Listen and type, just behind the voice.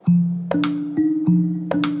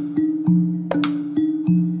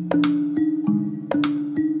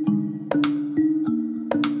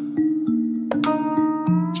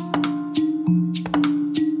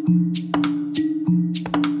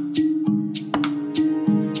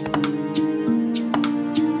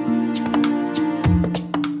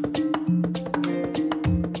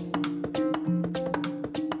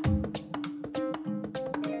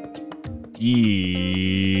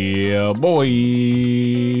Yeah, boy.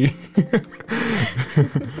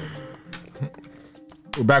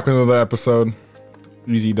 We're back with another episode.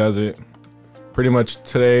 Easy does it. Pretty much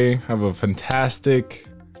today, I have a fantastic,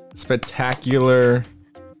 spectacular,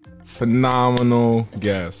 phenomenal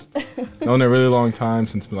guest. Known a really long time,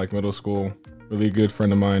 since like middle school. Really good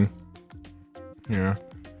friend of mine. Yeah.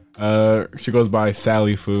 She goes by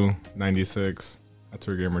Sally Fu 96. That's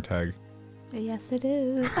her gamer tag. Yes, it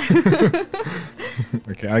is.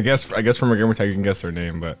 Okay, I guess from her gamer tag you can guess her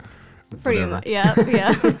name, but pretty much. Yeah.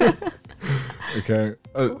 Okay.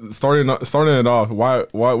 Starting it off.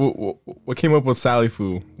 What came up with Sally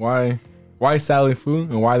Fu? Why Sally Fu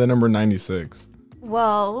and why the number 96?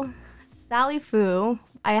 Well, Sally Fu.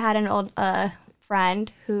 I had an old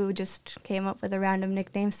friend who just came up with a random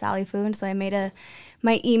nickname, Sally Fu, and so I made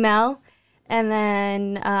my email. And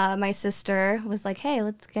then my sister was like, hey,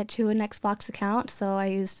 let's get you an Xbox account. So I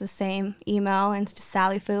used the same email, and it's just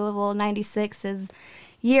Sally Fu. Well, 96 is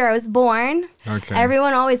year I was born. Okay.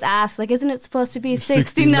 Everyone always asks, like, isn't it supposed to be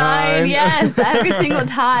 69? Yes, every single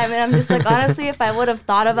time. And I'm just like, honestly, if I would have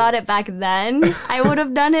thought about it back then, I would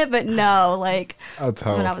have done it. But no, like, that's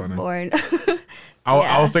when I was born.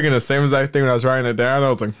 I was thinking the same exact thing when I was writing it down. I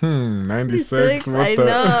was like, 96? I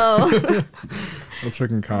know. That's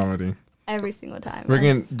freaking comedy. Every single time.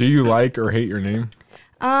 Freaking, do you like or hate your name?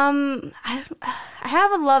 I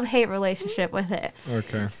have a love-hate relationship with it.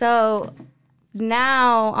 Okay. So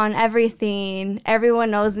now on everything,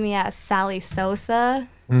 everyone knows me as Sally Sosa.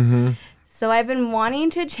 Mm-hmm. So I've been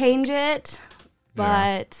wanting to change it,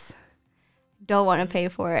 but don't want to pay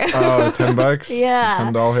for it. Oh, $10? Yeah.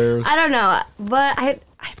 $10 hairs? I don't know, but I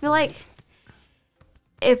feel like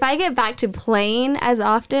if I get back to playing as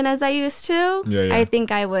often as I used to, I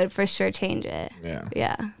think I would for sure change it. Yeah.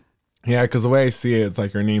 Yeah. Yeah, because the way I see it, it's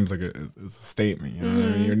like your name's like it's a statement. You know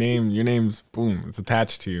what I mean? Your name's boom, it's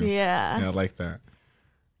attached to you. Yeah. Yeah, I like that.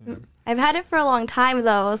 Yeah. I've had it for a long time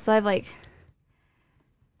though, so I've like,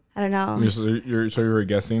 I don't know. So you were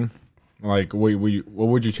guessing, like what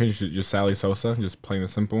would you change to? Just Sally Sosa, just plain and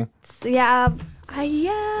simple. Yeah.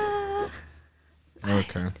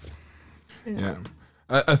 Okay. Yeah.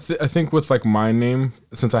 I think with like my name,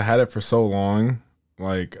 since I had it for so long,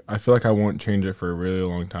 like I feel like I won't change it for a really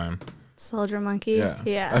long time. Soldier Monkey.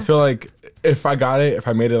 Yeah. I feel like if I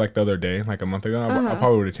made it like the other day, like a month ago, I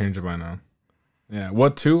probably would have changed it by now. Yeah.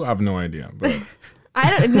 What to? I have no idea. But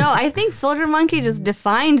I don't know. I think Soldier Monkey just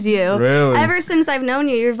defines you. Really? Ever since I've known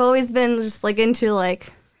you, you've always been just like into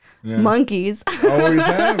like monkeys. Always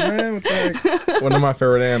have, man. Like, one of my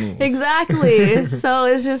favorite animals. Exactly. So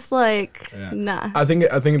it's just like, nah. I think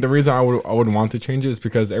the reason I would want to change it is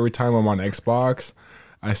because every time I'm on Xbox,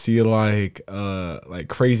 I see like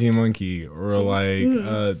Crazy Monkey or like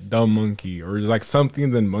Dumb Monkey or just like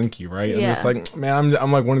something than Monkey, right? Yeah. I'm just like, man,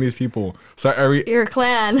 I'm like one of these people. So your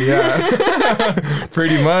clan. Yeah,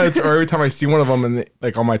 pretty much. Or every time I see one of them and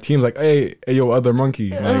like on my team's like, hey yo, other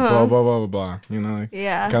monkey, like blah blah blah blah blah. You know, like,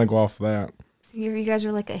 kind of go off of that. You guys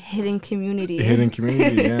are like a hidden community.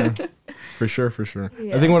 Yeah. For sure.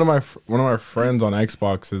 Yeah. I think one of my friends on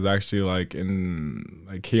Xbox is actually like in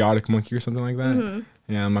like Chaotic Monkey or something like that. Mm-hmm.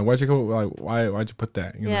 Yeah, I'm like, why'd you put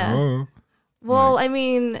that? You know, well, I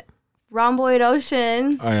mean, Rhomboid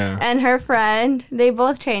Ocean and her friend, they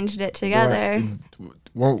both changed it together.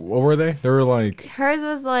 What were they? They were like, hers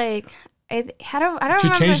was like, I don't remember. She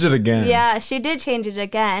changed it again. Yeah, she did change it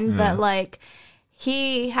again, but like,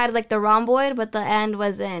 he had like the rhomboid, but the end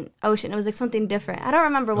wasn't ocean. It was like something different. I don't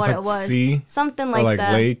remember what it was. Sea? Something like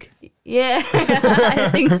that. Lake? Yeah, I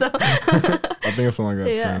think so. I think it's something like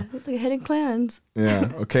that. Yeah, too. it's like hidden clans.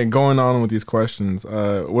 Yeah. Okay, going on with these questions.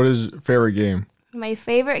 What is your favorite game? My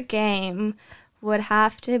favorite game would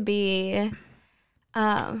have to be,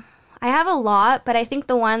 I have a lot, but I think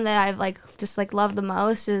the one that I've like just like loved the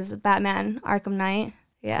most is Batman Arkham Knight.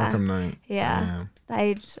 Yeah. Arkham Knight. Yeah.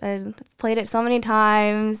 I played it so many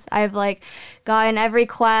times. I've like gotten every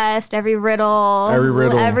quest, every riddle,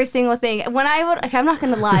 every single thing. I'm not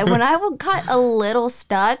gonna lie. When I got a little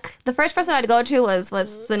stuck, the first person I'd go to was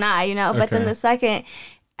Sanai, you know. But then the second,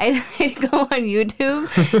 I'd go on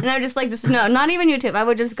YouTube and I would just no, not even YouTube. I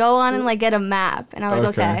would just go on and like get a map, and I'm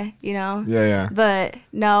like, okay, you know. Yeah. But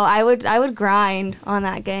no, I would grind on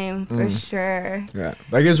that game for sure. Yeah,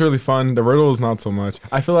 that game's really fun. The riddles not so much.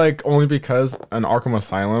 I feel like only because in Arkham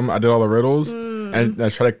Asylum I did all the riddles and I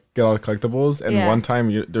tried to get all the collectibles. And one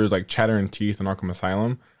time there was like Chattering Teeth in Arkham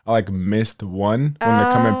Asylum. I like missed one when they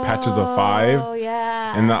come in patches of 5. Oh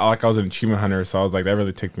yeah. And I was an achievement hunter, so I was like, that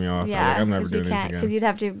really ticked me off. Yeah, I was like, I'm never doing this again. Because you'd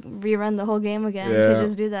have to rerun the whole game again to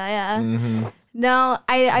just do that. Yeah. Mm-hmm. No,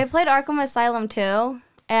 I played Arkham Asylum too,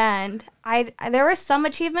 And there were some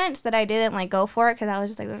achievements that I didn't like go for it because I was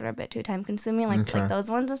just like, those are a bit too time consuming, like those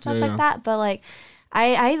ones and stuff like that. But like,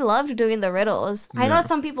 I loved doing the riddles. I know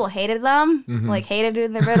some people hated them, like hated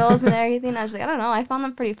doing the riddles and everything. I was like, I don't know. I found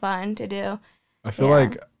them pretty fun to do. I feel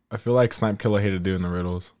like Snipe Killer hated doing the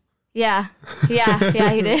riddles. Yeah, he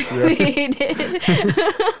did. He did.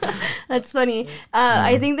 That's funny.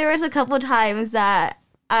 I think there was a couple times that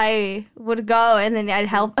I would go and then I'd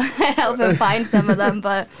help him find some of them,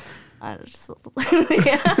 but I was just that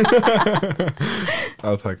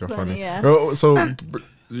was like funny. Yeah. So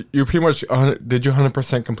you pretty much did you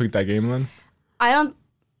 100% complete that game then? I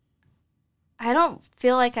don't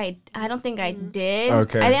feel like I don't think I did.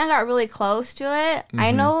 Okay. I think I got really close to it.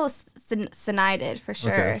 I know Sinai did for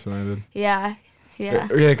sure. Okay, Sinai did. Yeah. Yeah,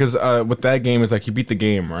 because with that game, it's like you beat the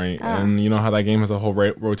game, right? And you know how that game has a whole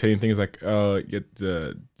rotating thing. It's like you get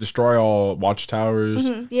to destroy all watchtowers,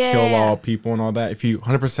 kill all people and all that. If you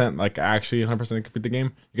 100% like actually 100% complete the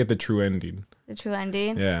game, you get the true ending. The true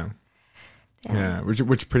ending? Yeah. Yeah,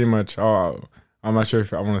 which pretty much, I'm not sure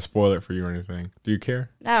if I want to spoil it for you or anything. Do you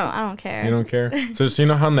care? I don't care. You don't care? So you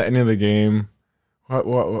know how in the end of the game, what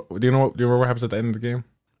do you remember what happens at the end of the game?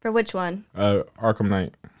 For which one? Arkham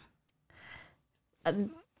Knight.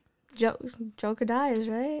 Joker dies,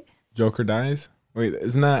 right? Joker dies? Wait,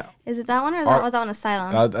 isn't that... Is it that one or was that one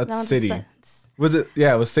Asylum? That's City. Was it?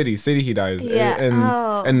 Yeah, it was City. City, he dies. Yeah.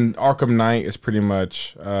 And Arkham Knight is pretty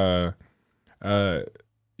much...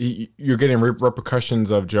 you're getting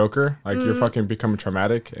repercussions of Joker. Like, you're fucking becoming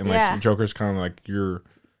traumatic. And, like, Joker's kind of like, you're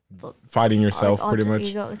fighting yourself, like pretty much.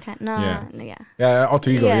 Ego, yeah, alter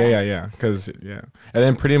ego. Yeah. Because, and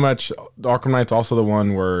then pretty much, Arkham Knight's also the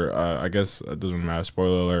one where, I guess, it doesn't matter,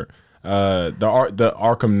 spoiler alert, the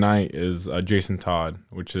Arkham Knight is Jason Todd,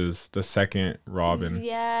 which is the second Robin.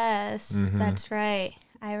 Yes, that's right.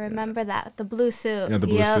 I remember that. The blue suit. Yeah, the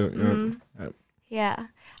blue suit. Yep. Yeah.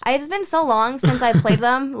 It's been so long since I played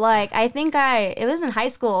them. Like, I think it was in high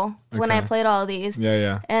school when I played all of these.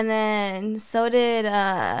 Yeah. And then so did,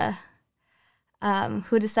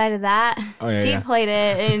 Who Decided That? Oh, yeah, he played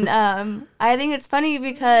it. And I think it's funny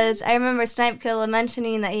because I remember Snipe Killer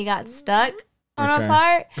mentioning that he got stuck on a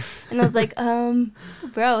part. And I was like,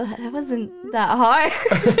 bro, that wasn't that hard.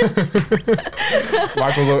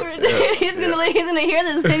 He's gonna hear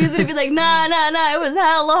this and he's gonna be like, nah, it was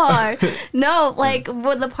hella hard. No, like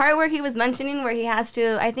the part where he was mentioning where he has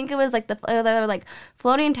to, I think it was like there were like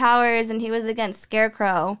floating towers and he was against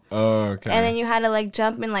Scarecrow. Oh, okay. And then you had to like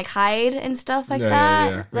jump and like hide and stuff like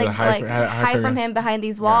that. Yeah. Like hide from him behind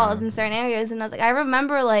these walls in certain areas. And I was like, I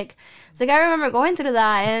remember going through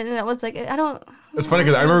that and it was like, it's funny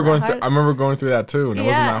because I remember going through that too, and it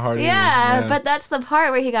wasn't that hard. Yeah, but that's the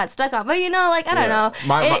part where he got stuck on. But I don't know.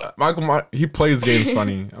 Michael, he plays games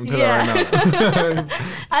funny. I'm telling you right now.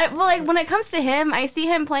 Well, when it comes to him, I see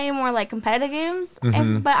him playing more like competitive games,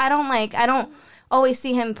 but I don't always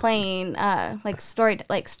see him playing story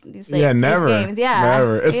these never games. Yeah,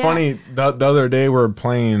 never. It's funny. The other day we were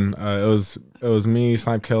playing. It was me,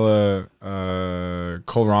 Snipe Killer,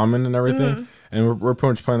 Cold Ramen, and everything. And we're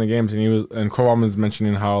pretty much playing the games, and Cole Raman's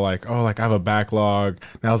mentioning how I have a backlog.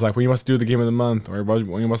 And I was like, well, you must do the game of the month, or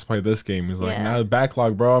when you must play this game. He's like, nah, the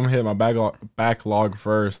backlog, bro. I'm gonna hit my backlog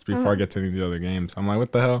first before I get to any of the other games. I'm like,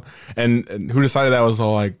 what the hell? And Who Decided That was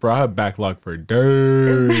all like, bro, I have backlog for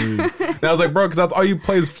days. And I was like, bro, because that's all you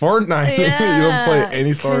play is Fortnite. You don't play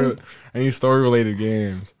any story related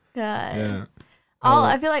games. God. Yeah.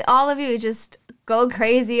 I feel like all of you just go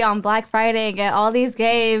crazy on Black Friday and get all these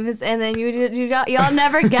games, and then y'all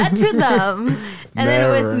never get to them. And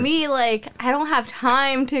then with me, like, I don't have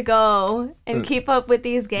time to go and keep up with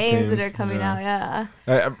these games that are coming out. Yeah.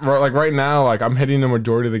 Like right now, like I'm hitting the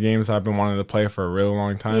majority of the games I've been wanting to play for a really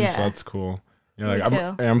long time. So that's cool.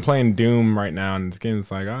 I'm playing Doom right now, and this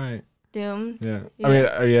game's like, all right. Doom. Yeah. I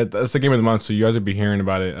mean, that's the game of the month, so you guys will be hearing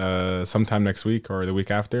about it sometime next week or the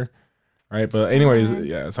week after. Right, but anyways,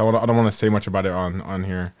 so I don't want to say much about it on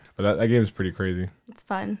here, but that game is pretty crazy. It's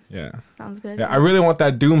fun. Yeah. Sounds good. Yeah, I really want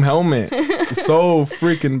that Doom helmet. It's so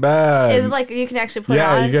freaking bad. It's like you can actually put it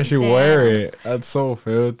on. Yeah, you can actually wear it. That's so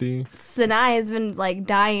filthy. Sinai has been like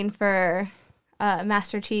dying for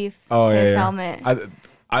Master Chief helmet.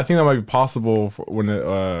 I think that might be possible when it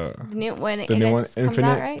the new one Infinite comes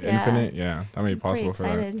out, right? Infinite, yeah, that may be possible for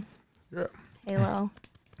that. Yeah. Halo.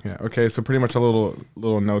 Yeah. Okay. So pretty much a little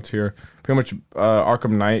notes here. Pretty much,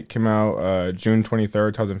 Arkham Knight came out June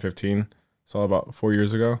 23rd, 2015. So about 4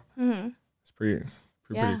 years ago. It's pretty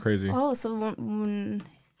crazy. Oh, so when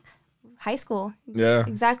high school. Yeah.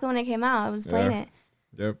 Exactly when it came out, I was playing it.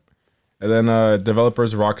 Yep. And then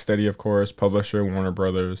developers Rocksteady, of course, publisher Warner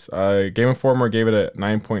Brothers. Game Informer gave it a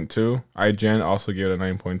 9.2. IGN also gave it a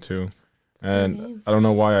 9.2. And I don't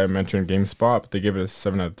know why I mentioned GameSpot, but they gave it a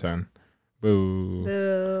 7 out of 10. Boo.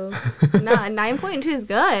 Boo. No, 9.2 is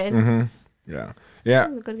good. Mm-hmm. Yeah. Yeah.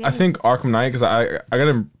 I think Arkham Knight, because I got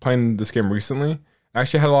him playing this game recently. I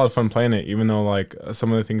actually had a lot of fun playing it, even though like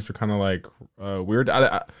some of the things were kind of like weird.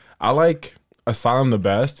 I like Asylum the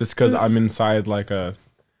best just because I'm inside like a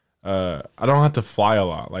I don't have to fly a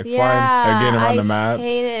lot, like flying again around the map. I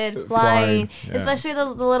hated flying. Especially the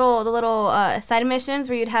little side missions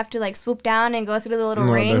where you'd have to like swoop down and go through the little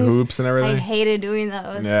rings, the hoops and everything. I hated doing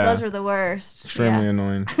those. Yeah. Those were the worst. Extremely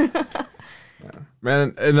annoying.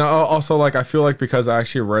 Man, and also like I feel like because I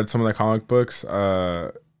actually read some of the comic books,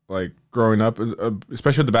 like growing up,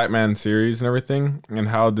 especially with the Batman series and everything, and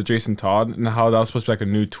how the Jason Todd and how that was supposed to be like a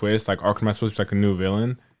new twist, like Arkham Knight's supposed to be like a new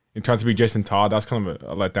villain. It tries to be Jason Todd. That's kind of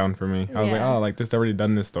a letdown for me. I was like, oh, like this already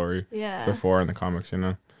done this story before in the comics, you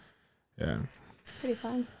know? Yeah. Pretty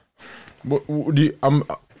fun. What do you, I'm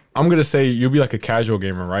gonna say you'll be like a casual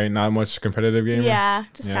gamer, right? Not much competitive gamer. Yeah,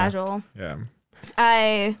 just casual. Yeah.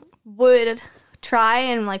 I would try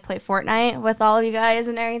and like play Fortnite with all of you guys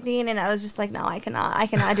and everything, and I was just like, no, I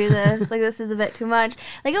cannot do this. Like, this is a bit too much.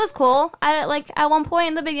 Like, it was cool at one point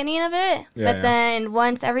in the beginning of it, but then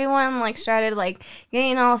once everyone like started like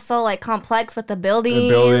getting all so like complex with the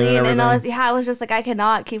building and all this, I was just like, I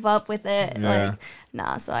cannot keep up with it. Like,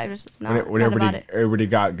 nah, so I was just not about it. Everybody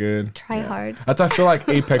got good. Try hard. That's I feel like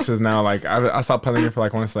Apex is now like I stopped playing it for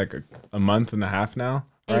like once like a month and a half now.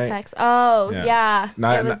 Right? Apex. Oh yeah.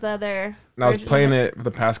 It was the other. And I was playing it for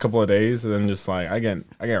the past couple of days, and then just like I get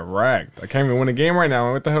wrecked. I can't even win a game right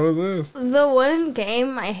now. What the hell is this? The one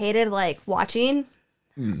game I hated like watching.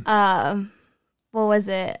 What was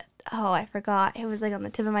it? Oh, I forgot. It was like on the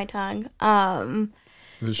tip of my tongue.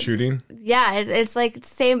 The shooting? Yeah, it's like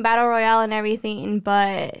same battle royale and everything,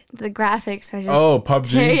 but the graphics are just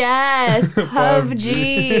PUBG. Yes,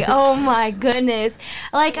 PUBG. Oh my goodness!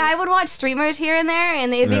 Like I would watch streamers here and there,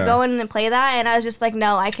 and they'd be going and play that, and I was just like,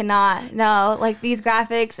 no, I cannot. No, like these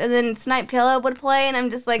graphics. And then Snipe Killa would play, and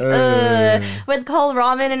I'm just like, ugh. With Cole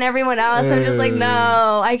Ramen and everyone else, I'm just like,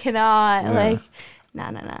 no, I cannot. Like. No.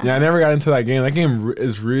 Yeah, I never got into that game. That game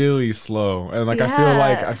is really slow, and like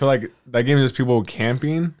I feel like that game is just people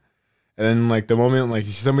camping, and then like the moment like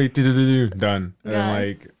you see somebody done, and then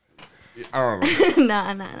like I don't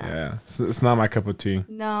know. No. Yeah, it's not my cup of tea.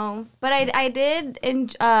 No, but I did.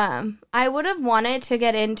 I would have wanted to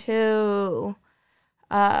get into,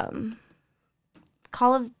 Call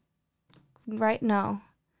of, right? No.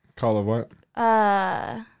 Call of what?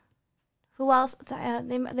 Who else?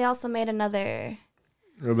 They also made another.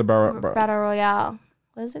 The Battle Royale.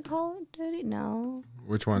 What is it called? Duty? No.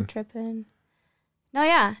 Which one? I'm tripping.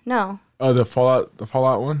 No. Oh, the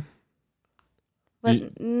Fallout one?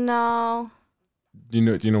 No. Do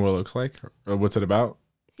you know what it looks like? Or what's it about?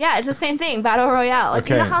 Yeah, it's the same thing. Battle Royale. Like,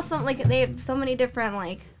 okay. You know how they have so many different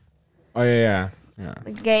Oh yeah.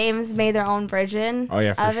 Like, games made their own version. Oh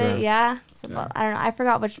yeah, for sure. It. Yeah. So, I don't know. I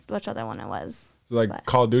forgot which other one it was. Like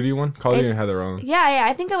Call of Duty one? Call of Duty had their own. Yeah,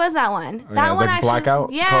 I think it was that one. Oh, that one like actually.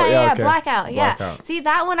 Blackout? Yeah, okay. Blackout. Yeah. Blackout. See,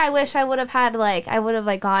 that one I wish I would have had I would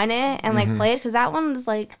have gotten it and played, because that one's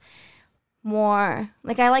more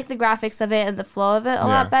I like the graphics of it and the flow of it a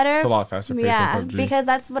lot better. It's a lot faster paced than PUBG. Because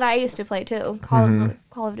that's what I used to play too.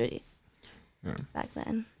 Call of Duty. Yeah. Back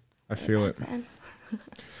then. I feel it.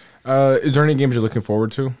 Is there any games you're looking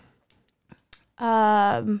forward to?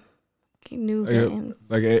 New games.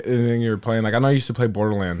 Like anything you're playing? Like I know you used to play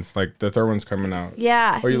Borderlands. Like the third one's coming out.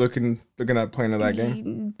 Yeah. Are you looking at playing that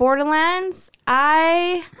game? Borderlands.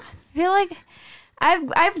 I feel like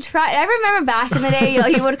I've tried. I remember back in the day,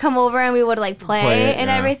 you would come over and we would play and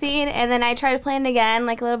everything, and then I tried playing again a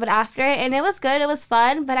little bit after, and it was good. It was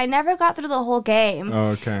fun, but I never got through the whole game.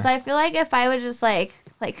 Oh, okay. So I feel like if I would just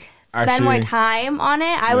spend more time on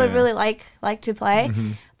it, I would really like to play.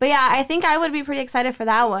 Mm-hmm. But yeah, I think I would be pretty excited for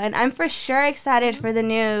that one. I'm for sure excited for the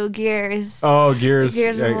new Gears. Oh, Gears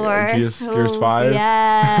of War. Gears 5?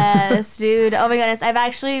 Yes, dude. Oh my goodness. I've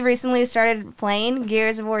actually recently started playing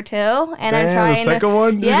Gears of War 2. And I'm trying the second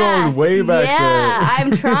one? You're going way back there. Yeah, I'm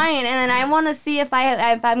trying. And then I want to see if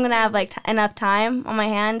I'm going to have enough time on my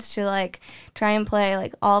hands to try and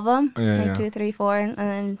play all of them. 2, 3, 4, and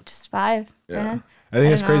then just 5. Yeah. I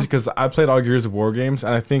think it's crazy because I played all Gears of War games,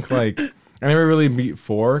 and I think I never really beat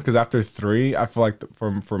 4 because after 3, I feel like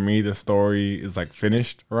for me the story is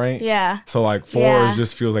finished, right? Yeah. So 4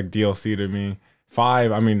 just feels like DLC to me.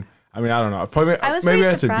 5, I mean I don't know. Probably maybe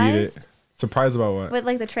I had to beat it. Surprised about what?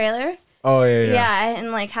 With the trailer. Oh yeah. Yeah,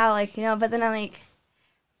 and how but then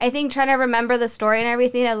I think trying to remember the story and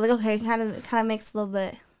everything, I was like, okay, kind of makes a little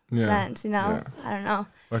bit sense, you know? Yeah. I don't know.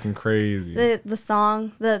 Fucking crazy. The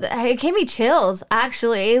song, it gave me chills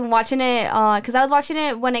actually watching it, because I was watching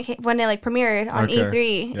it when it like premiered on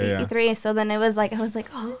E3. So then it was like I was like,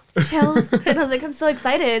 oh, chills, and I was like, I'm so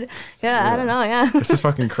excited. I don't know, It's just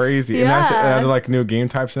fucking crazy. And that's added like new game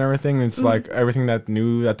types and everything. And it's like everything that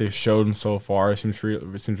new that they've shown so far seems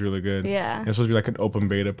really good. Yeah, and it's supposed to be like an open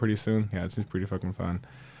beta pretty soon. Yeah, it seems pretty fucking fun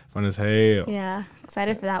as hell. Yeah,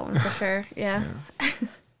 excited for that one for sure. Yeah.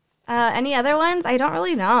 Any other ones? I don't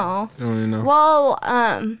really know. Well,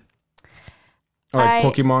 like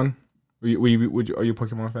Pokemon. Are you a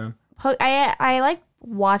Pokemon fan? I like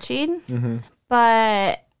watching,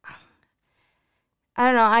 but I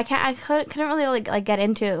don't know. I couldn't really like get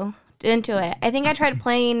into it. I think I tried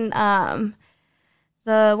playing the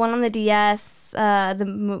one on the DS,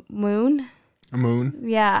 the Moon. A Moon.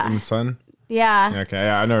 Yeah. And the Sun. Yeah. Okay.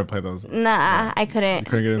 Yeah, I never played those. Nah, I couldn't. You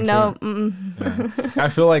couldn't get into it? Yeah. I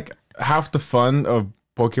feel like half the fun of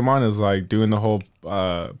Pokemon is like doing the whole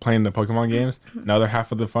playing the Pokemon games. The other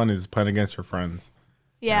half of the fun is playing against your friends.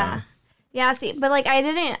 Yeah. See, but like I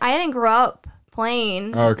didn't grow up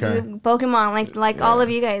playing Pokemon like all of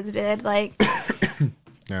you guys did. Like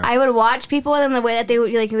I would watch people and the way that they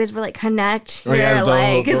would like were like connect their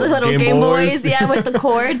like the little Game Boys, with the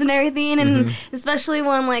cords and everything, and especially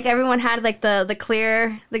when like everyone had like the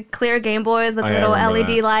clear Game Boys with little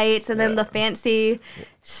LED lights and then the fancy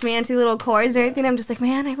schmancy little cords and everything. I'm just like,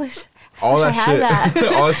 man, I wish I had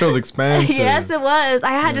that. All that shit was expensive. Yes, it was.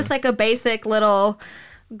 I had just like a basic little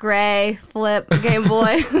gray flip Game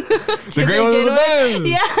Boy. The gray one was the best.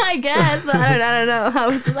 Yeah, I guess. But I don't know. I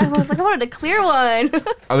was like, I wanted a clear one.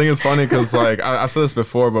 I think it's funny because like I've said this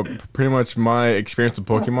before, but pretty much my experience with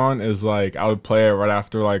Pokemon is like I would play it right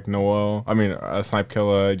after like Snipe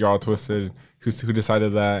Killer, You're All Twisted, who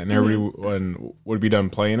decided that, and everyone would be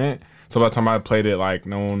done playing it. So by the time I played it, like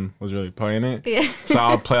no one was really playing it. Yeah. So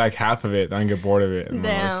I'll play like half of it, then I get bored of it, and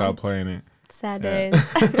then like, stop playing it. Sad days.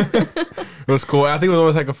 It was cool. I think it was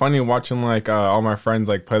always like a funny watching like all my friends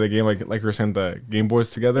like play the game like you were saying the Game Boys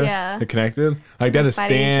together. Yeah. They connected. Like that is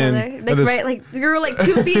stand. Like right, like you're like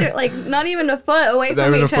 2 feet, like not even a foot away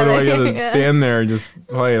from each other. Like, you had to stand there and just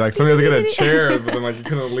play. Like somebody had to get a chair, but then like you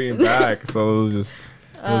couldn't lean back, so it was just.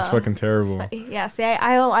 It was fucking terrible. Yeah. See,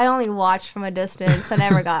 I only watched from a distance. I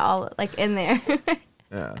never got all like in there.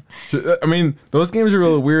 Yeah. I mean, those games are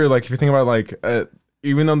really weird. Like if you think about it, like.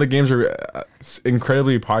 Even though the games are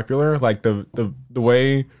incredibly popular, like the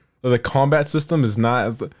way the combat system is not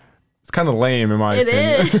as it's kind of lame in my opinion.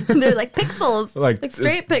 It is. They're like pixels, like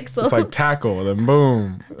straight pixels. It's like tackle, then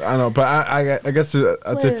boom. I don't know, but I guess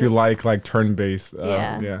that's if you like turn based.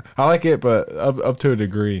 Yeah, I like it, but up to a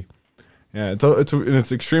degree. Yeah,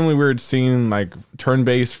 it's extremely weird seeing like turn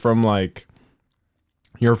based from like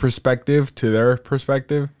your perspective to their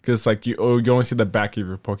perspective, because like you only see the back of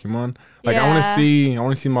your Pokemon. Like I want to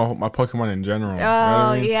see my Pokemon in general. Oh, you know what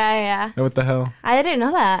I mean? Yeah. What the hell? I didn't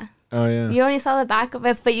know that. Oh yeah. You only saw the back of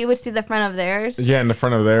us, but you would see the front of theirs. Yeah, in the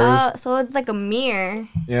front of theirs. Oh, so it's like a mirror.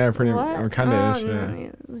 Yeah, pretty kind of.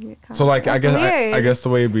 Yeah. So like I guess the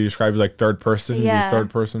way it'd be described is like third person. Yeah.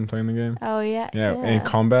 Third person playing the game. Oh yeah. Yeah, and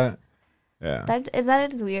combat. Yeah.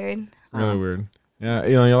 That is weird. Really weird. Yeah,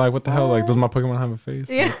 you're like, what the hell? Like, does my Pokemon have a face?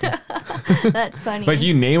 Yeah. That's funny. Like,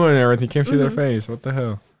 you name them and everything, you can't see their face. What the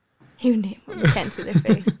hell? You name them, you can't see their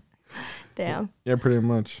face. Damn. Yeah, pretty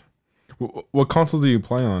much. What console do you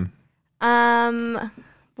play on?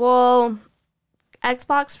 Well,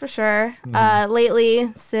 Xbox for sure.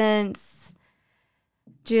 Lately, since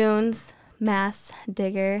June's Mass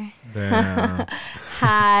Digger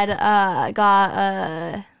had got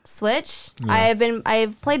a Switch. Yeah.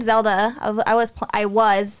 I've played Zelda. I was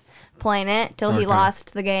playing it till he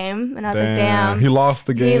lost the game, and I was like, damn. He lost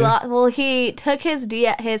the game. He took his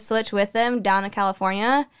Switch with him down to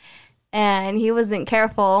California, and he wasn't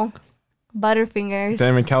careful. Butterfingers.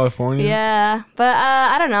 Damn, in California? Yeah. But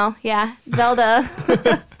I don't know. Yeah. Zelda.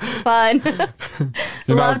 Fun.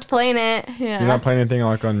 Loved playing it. Yeah. You're not playing anything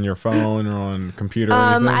like on your phone or on computer or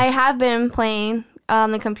anything? I have been playing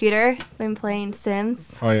on the computer. Been playing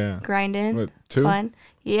Sims. Oh yeah. Grinding. What, 2? Fun.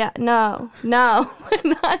 Yeah. No, not 2.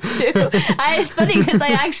 It's funny because I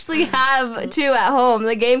actually have 2 at home,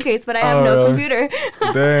 the game case, but I have no computer.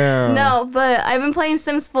 Damn. No, but I've been playing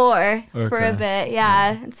Sims 4 for a bit.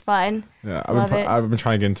 Yeah, it's fun. Yeah, I've been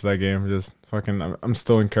trying to get into that game. Just fucking, I'm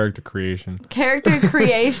still in character creation. Character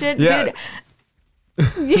creation, yeah.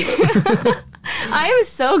 Dude. I am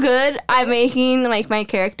so good at making like my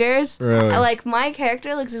characters. Really? Like my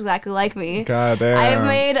character looks exactly like me. God damn. I've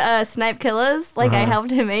made Snipe Killers. Like I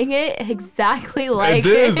helped him make it exactly like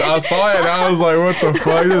it. I saw it and I was like, what the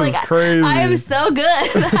fuck? This is crazy. I am so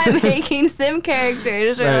good at making sim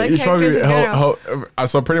characters or like characters in general.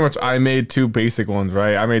 So pretty much I made 2 basic ones,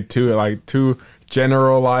 right? I made 2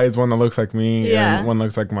 generalized, one that looks like me and one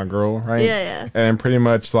looks like my girl, right? Yeah. And pretty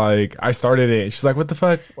much like I started it. She's like, what the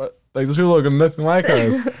fuck? What? Like, those people look nothing like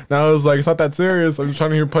us. And I was like, it's not that serious. I'm just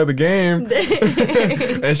trying to hear play the game.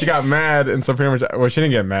 And she got mad. And so pretty much, well, she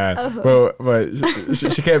didn't get mad. But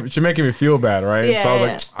she making me feel bad, right? Yeah, so I was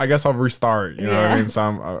like, I guess I'll restart. You know what I mean? So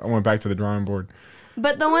I went back to the drawing board.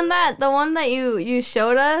 But the one that you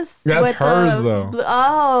showed us. Yeah, that's hers though.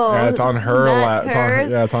 Oh, yeah, it's on her laptop.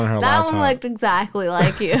 It's on her laptop. That one looked exactly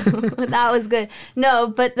like you. That was good. No,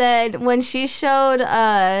 but then when she showed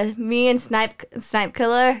me and Snipe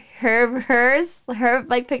Killer her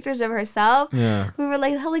like pictures of herself. Yeah, we were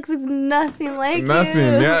like, that looks nothing like nothing.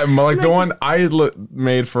 You. Yeah, like the one I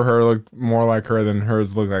made for her looked more like her than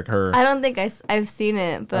hers looked like her. I don't think I've seen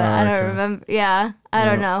it, but I don't remember. Yeah. I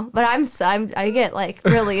don't know, but I get like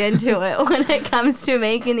really into it when it comes to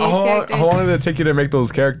making these characters. How long did it take you to make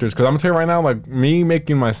those characters? Because I'm gonna tell you right now, like me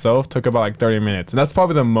making myself took about like 30 minutes, and that's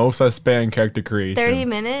probably the most I spent in character creation. 30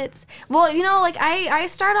 minutes? Well, you know, like I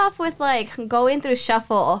start off with like going through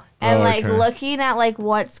shuffle and like looking at like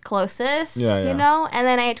what's closest, you know, and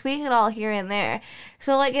then I tweak it all here and there.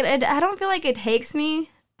 So like I don't feel like it takes me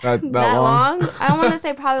that long. I want to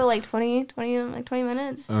say probably like 20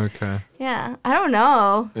 minutes. Okay. Yeah. I don't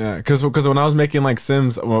know. Yeah, because when I was making like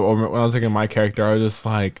Sims, or when I was making my character, I was just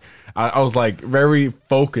like, I was like very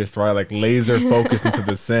focused, right? Like laser focused into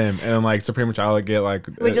the sim, and like so pretty much I would get like.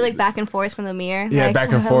 Would you like back and forth from the mirror? Yeah, like,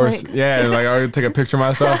 back and forth. Like, yeah, and like I would take a picture of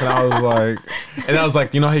myself, and I was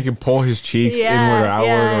like, you know how you can pull his cheeks inward or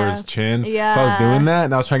outward or his chin. Yeah. So I was doing that,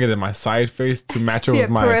 and I was trying to get my side face to match up with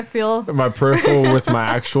my peripheral with my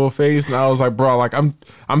actual face, and I was like, bro, like I'm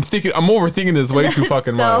overthinking this way too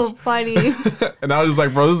fucking much. So funny. And I was just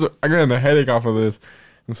like, bro, I'm getting a headache off of this.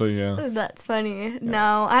 And so yeah. That's funny.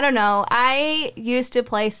 No, I don't know. I used to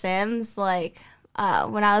play Sims like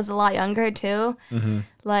when I was a lot younger too. Mm-hmm.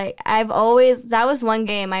 Like that was one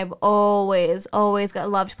game I've always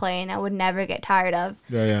loved playing. I would never get tired of.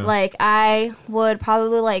 Yeah. Like I would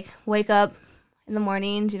probably like wake up in the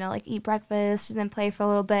mornings, you know, like eat breakfast and then play for a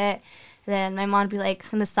little bit. Then my mom would be like,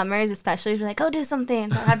 in the summers especially, she'd be like, go do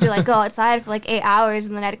something. So I'd have to like go outside for like 8 hours,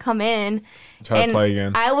 and then I'd come in. Try to play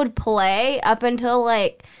again. I would play up until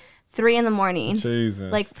like 3 a.m.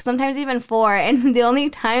 Jesus. Like sometimes even 4. And the only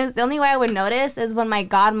way I would notice is when my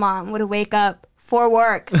godmom would wake up for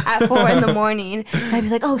work at 4 a.m. And I'd be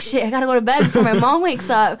like, oh shit, I gotta go to bed before my mom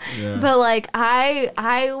wakes up. Yeah. But like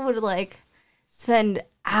I would like spend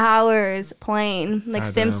hours playing like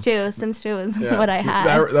Sims 2 is what I had.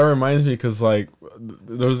 That reminds me, because like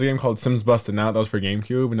there was a game called Sims Busted Out that was for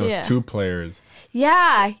GameCube, and it was 2 players.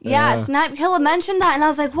 Yeah. Snipe Killer mentioned that, and I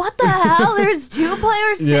was like, what the hell? There's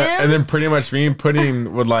 2-player Sims? Yeah, and then pretty much me and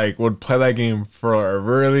Pudding would play that game for a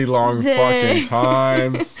really long fucking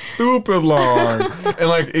time. Stupid long. And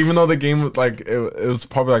like, even though the game was like, it was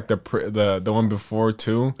probably like the one before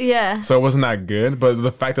 2. Yeah. So it wasn't that good, but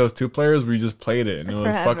the fact that it was 2 players, we just played it, and it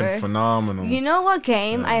was fucking phenomenal. You know what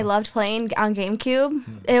game I loved playing on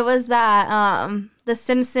GameCube? It was that, The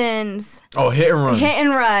Simpsons. Oh, Hit and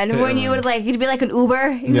Run. When you'd be like an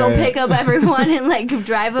Uber, you go pick up everyone and like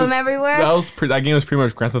drive them everywhere. That game was pretty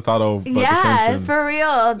much Grand Theft Auto, but The Simpsons. For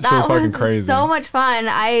real. That was crazy. So much fun.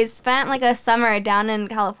 I spent like a summer down in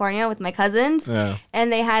California with my cousins,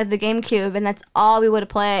 and they had the GameCube, and that's all we would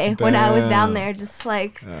play when I was down there, just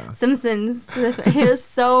like Simpsons. It was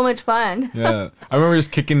so much fun. Yeah, I remember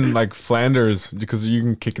just kicking like Flanders, because you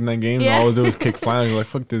can kick in that game. Yeah. All I would do was kick Flanders. You're like,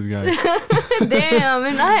 fuck this guy. Damn,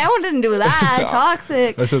 and I didn't do that.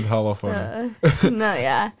 Toxic. That shit's hella fun. No,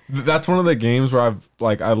 yeah. That's one of the games where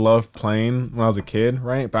I loved playing when I was a kid,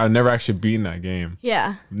 right? But I've never actually beaten that game.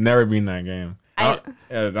 Yeah. Never beaten that game. I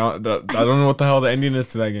don't know what the hell the ending is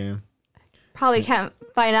to that game. Probably can't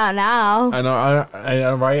find out now. I know.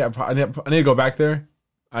 I right. I need to go back there.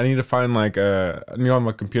 I need to find like I need on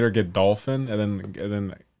my computer get Dolphin and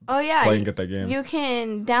then. Oh yeah, play and get that game. You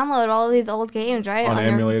can download all of these old games, right? On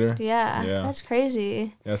emulator. Yeah, that's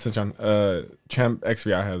crazy. Yeah, such on Champ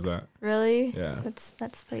XVI has that. Really? Yeah.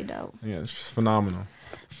 That's pretty dope. Yeah, it's just phenomenal.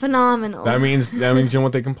 phenomenal. That means you know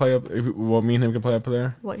what they can play up. What me and him can play up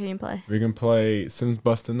there. What can you play? We can play Sims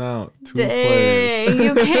Busting Out. 2 Dang, players.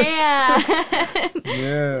 You can.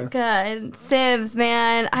 Yeah. Good. Sims,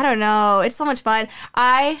 man. I don't know. It's so much fun.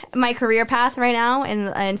 My career path right now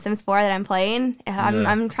in Sims 4 that I'm playing,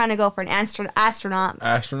 I'm trying to go for an astronaut.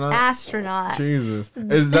 Astronaut? Jesus.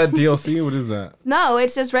 Is that DLC? What is that? No,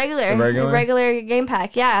 it's just regular game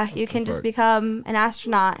pack. Yeah, you can just become an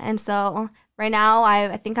astronaut. And so right now,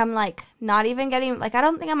 I think I'm like not even getting, like, I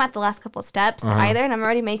don't think I'm at the last couple steps either, and I'm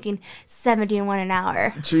already making 71 an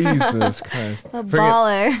hour. Jesus Christ. A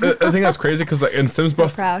baller. I think that's crazy because like in Sims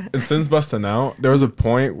Busting Out, there was a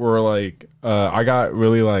point where like I got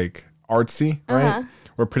really like artsy, right?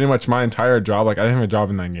 Where pretty much my entire job, like I didn't have a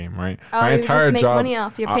job in that game, right? Oh, my you entire just make job, money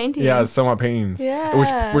off your paintings. Yeah, sell my paintings.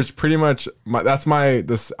 Yeah. Which pretty much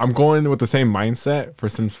I'm going with the same mindset for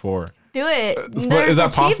Sims 4. Do it. Is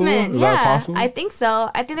that possible? Is that possible? I think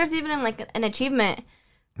so. I think there's even like an achievement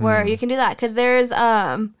where you can do that because there's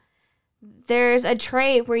a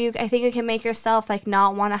trait where I think you can make yourself like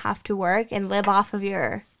not want to have to work and live off of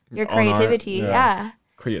your creativity. Yeah.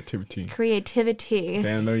 Creativity.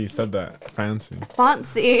 Damn, no, you said that. Fancy.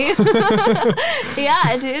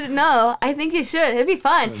 Yeah, dude. No, I think you should. It'd be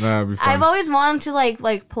fun. That'd be fun. I've always wanted to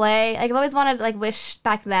like play. Like, I've always wanted to like wish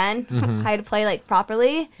back then I had to play like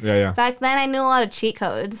properly. Yeah. Back then, I knew a lot of cheat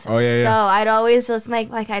codes. Oh yeah. So I'd always just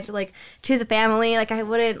make like I'd like choose a family. Like I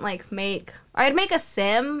wouldn't like I'd make a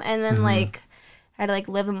sim and then like I'd like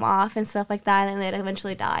live them off and stuff like that, and then they'd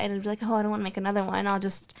eventually die, and I'd be like, oh, I don't want to make another one. I'll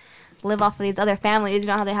just live off of these other families. You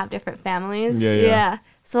know how they have different families? Yeah.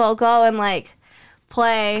 So I'll go and like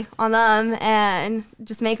play on them and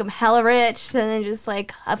just make them hella rich and then just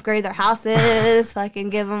like upgrade their houses so I can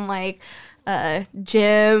give them like a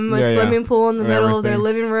gym, a swimming pool in the middle of their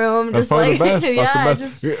living room. That's probably the best.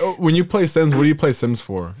 That's the best. When you play Sims, what do you play Sims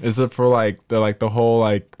for? Is it for like the whole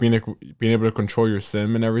like being able to control your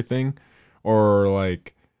sim and everything, or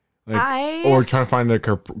or trying to find a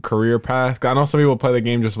career path? I know some people play the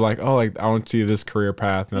game just like, oh, like I want to see this career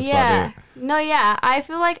path, and that's about it. No, yeah. I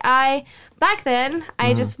feel like back then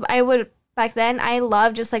I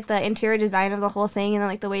loved just like the interior design of the whole thing and then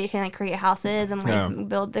like the way you can like create houses and like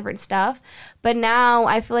build different stuff. But now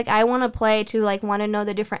I feel like I want to play to like want to know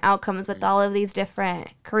the different outcomes with all of these different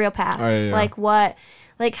career paths. Like what,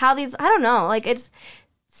 like how these, I don't know, like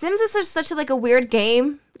Sims is such like a weird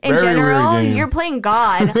game in general. Weird game. You're playing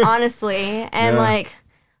God, honestly. And like,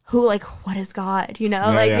 what is God? You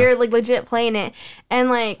know, you're like legit playing it. And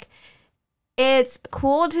like, it's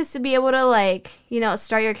cool just to be able to like, you know,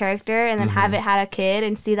 start your character and then have it had a kid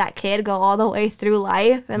and see that kid go all the way through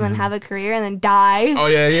life and then have a career and then die. Oh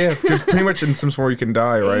yeah. Because pretty much in Sims 4 you can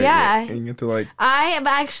die, right? Yeah. And you get to like. I have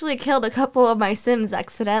actually killed a couple of my Sims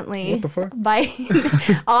accidentally. What the fuck? By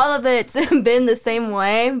all of it's been the same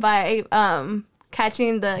way by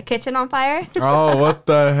catching the kitchen on fire. Oh, what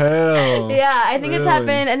the hell? Yeah, I think it's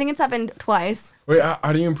happened. I think it's happened twice. Wait,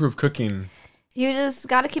 how do you improve cooking? You just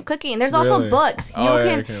gotta keep cooking. There's also books.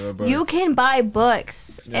 You can buy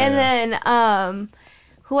books. And then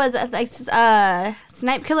who was it? Like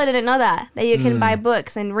Snipe Killer didn't know that you can buy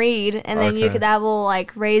books and read, and then that will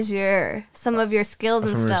like raise some of your skills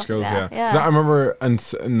and stuff. Yeah. I remember in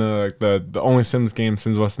the only Sims game,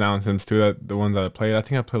 Sims Busting Out and Sims 2, that the ones that I played. I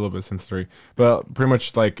think I played a little bit of Sims 3, but pretty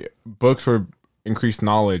much like books were increased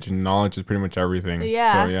knowledge, and knowledge is pretty much everything.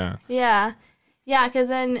 Yeah. So, yeah, because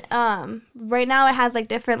then right now it has like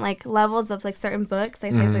different like levels of like certain books,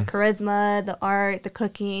 like the charisma, the art, the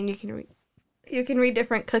cooking. You can read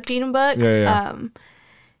different cooking books. There's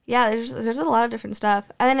a lot of different stuff,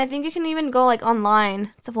 and then I think you can even go like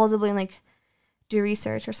online, supposedly, and like do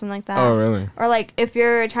research or something like that. Oh, really? Or like if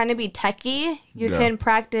you're trying to be techie, you can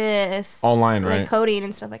practice online, like right? Coding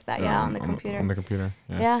and stuff like that. Yeah, on the computer. On the computer.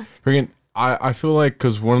 Yeah. Freaking, I feel like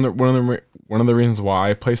because one of the reasons why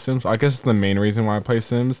I play Sims, I guess it's the main reason why I play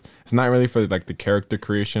Sims, it's not really for like the character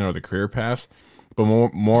creation or the career paths, but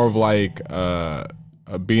more of like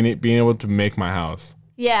being able to make my house.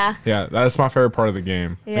 Yeah, that's my favorite part of the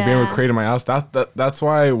game. Yeah, like being able to create my house. That's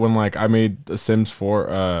why when like I made the Sims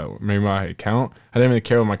 4 made my account, I didn't even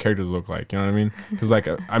care what my characters look like. You know what I mean? Because like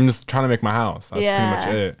I'm just trying to make my house. That's pretty much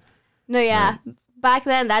it. No, yeah. Back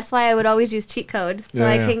then, that's why I would always use cheat codes so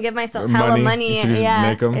I can give myself hella money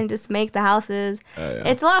and just make the houses.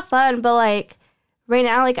 It's a lot of fun, but like right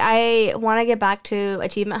now, like I want to get back to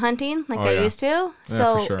achievement hunting like I used to.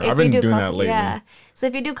 So for sure. I've been doing that lately. Yeah. So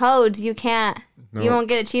if you do codes, you can't. No. You won't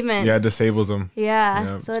get achievements. Yeah, it disables them.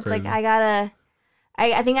 Yeah. So it's crazy. Like I gotta.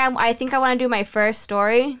 I think I want to do my first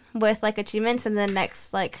story with like achievements, and then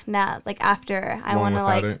next like after I want to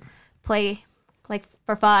like play like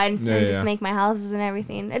for fun and just make my houses and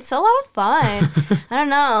everything. It's a lot of fun. I don't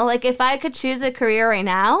know. Like if I could choose a career right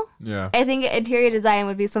now, I think interior design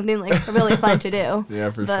would be something like really fun to do.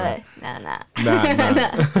 Yeah, for sure. But nah.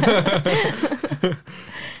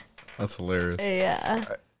 That's hilarious. Yeah.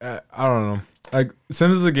 I don't know. Like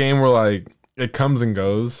Sims is a game where like it comes and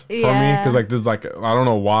goes for me because like there's like I don't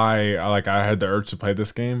know why I had the urge to play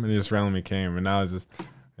this game and it just randomly came and now it's just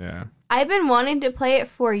I've been wanting to play it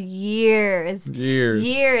for years.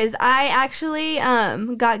 I actually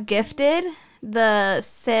got gifted the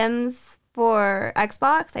Sims for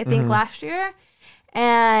Xbox I think last year.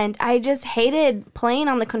 And I just hated playing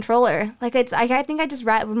on the controller. Like I think I just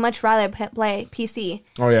much rather play PC.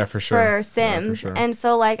 Oh yeah, for sure. For Sims, for sure. And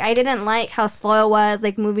so like I didn't like how slow it was,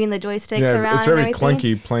 like moving the joysticks around. It's very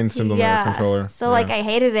clunky playing Sims on the controller. So like I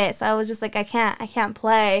hated it. So I was just like I can't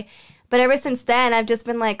play. But ever since then, I've just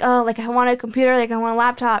been like, oh, like I want a computer, like I want a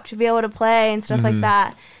laptop to be able to play and stuff like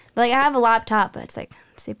that. But, like I have a laptop, but it's like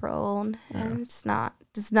super old and it's not.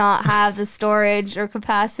 Does not have the storage or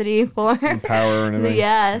capacity for power or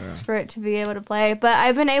anything. For it to be able to play. But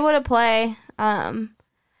I've been able to play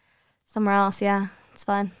somewhere else. Yeah, it's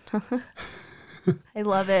fun. I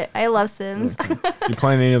love it. I love Sims. You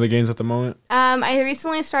playing any of the games at the moment? I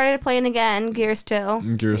recently started playing again Gears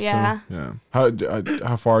 2. Gears 2. Yeah.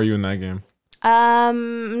 How far are you in that game?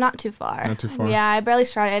 Not too far. Not too far. Yeah, I barely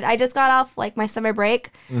started. I just got off like my summer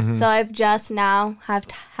break, so I've just now have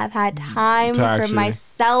had time for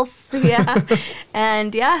myself. Yeah,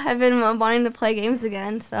 and I've been wanting to play games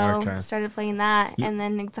again, so started playing that, and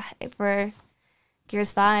then for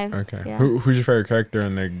Gears 5. Okay. Yeah. Who's your favorite character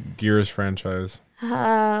in the Gears franchise?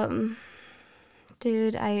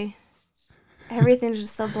 Dude, everything's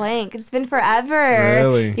just so blank. It's been forever.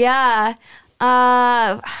 Really? Yeah.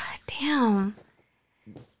 Damn.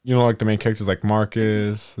 You know, like the main characters, like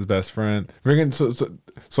Marcus, his best friend.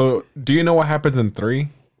 So do you know what happens in 3?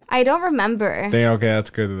 I don't remember. Okay, that's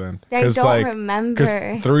good then. I don't remember.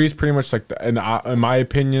 Because 3 is pretty much like, in my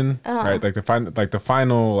opinion, right? Like the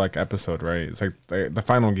final like episode, right? It's like the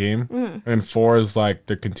final game, and 4 is like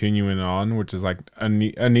they're continuing on, which is like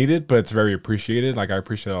unneeded, but it's very appreciated. Like I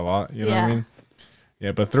appreciate it a lot. You know what I mean?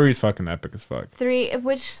 Yeah, but 3 is fucking epic as fuck. 3,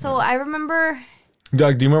 I remember.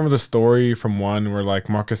 Like, do you remember the story from 1 where like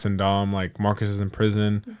Marcus and Dom, like Marcus is in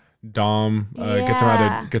prison, Dom gets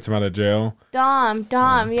him out of jail.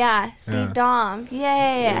 Dom, yeah. See, Dom,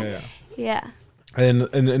 yeah. And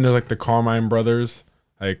there's like the Carmine brothers,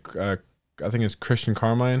 like I think it's Christian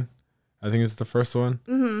Carmine, I think it's the first one.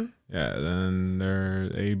 Mm-hmm. Yeah, then there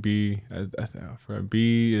A B. For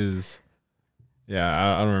B is.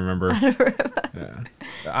 Yeah, I don't remember.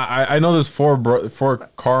 I know there's 4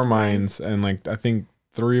 Carmines, and like I think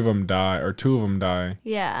 3 of them die or 2 of them die.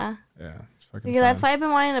 Yeah. Yeah. That's why I've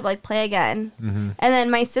been wanting to like play again. Mm-hmm. And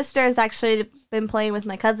then my sister has actually been playing with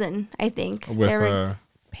my cousin. I think with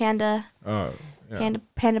Panda. Oh. Yeah.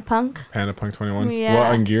 Panda Punk. Panda Punk 21. Yeah. What,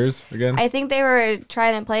 on Gears again? I think they were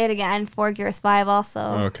trying to play it again for Gears 5 also.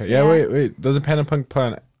 Oh, okay. Yeah. Wait. Doesn't Panda Punk play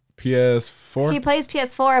on PS4? He plays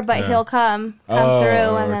PS4, but he'll come through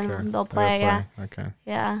and then they'll play. Yeah. Okay.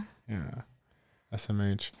 Yeah. Yeah.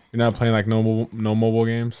 SMH. You're not playing like no mobile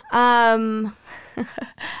games? I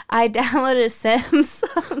downloaded Sims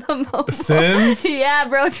on the mobile. Sims? Yeah,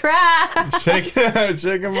 bro, trash. Shaking my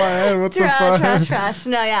head. What the fuck? Trash.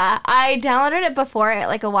 No, yeah. I downloaded it before,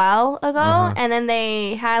 like a while ago, and then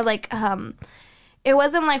they had like it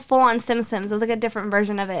wasn't like full on Sims. It was like a different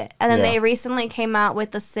version of it. And then they recently came out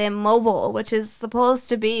with the Sim Mobile, which is supposed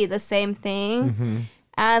to be the same thing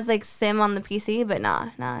as like Sim on the PC, but nah,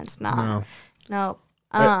 it's not. No.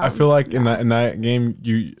 I feel like in that game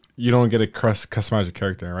you don't get to customize your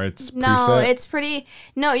character, right? It's preset. It's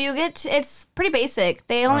pretty basic.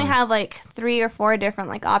 They only have like 3 or 4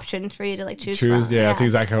 different like options for you to like choose from. Yeah, that's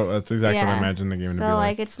exactly what I imagine the game to be like. So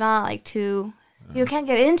like it's not like too. You can't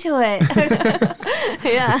get into it.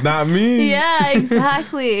 Yeah. It's not me. Yeah,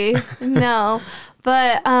 exactly. No.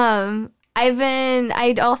 But I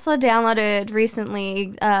also downloaded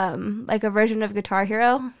recently like a version of Guitar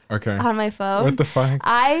Hero on my phone. What the fuck?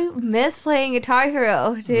 I miss playing Guitar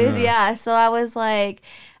Hero, dude. Yeah. So I was like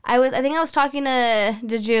I think I was talking to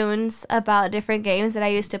DeJunes about different games that I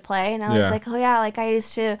used to play, and I was like, oh yeah, like I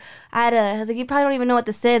was like, you probably don't even know what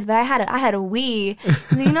this is, but I had a Wii.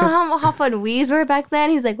 You know how fun Wiis were back then?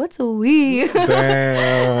 He's like, what's a Wii?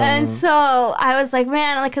 Damn. And so I was like,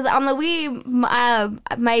 man, like, cause on the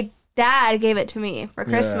Wii, my dad gave it to me for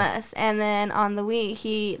Christmas, and then on the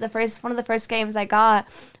Wii, one of the first games I got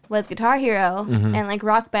was Guitar Hero and like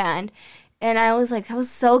Rock Band. And I was like, that was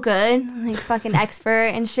so good. Like, fucking expert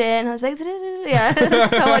and shit. And I was like, yeah,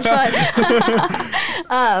 so much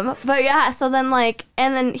fun. But yeah, so then, like,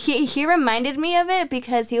 and then he reminded me of it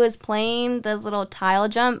because he was playing this little tile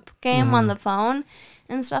jump game on the phone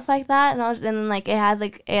and stuff like that. And then, like, it has,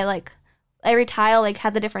 like, every tile, like,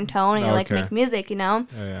 has a different tone and you, like, make music, you know?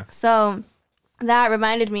 Yeah. So that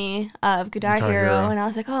reminded me of Guitar Hero. And I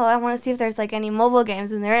was like, oh, I want to see if there's, like, any mobile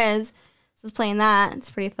games. And there is. So I was playing that. It's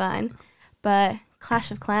pretty fun. But Clash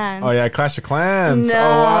of Clans. Oh yeah, Clash of Clans. No.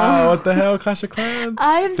 Oh wow, what the hell, Clash of Clans?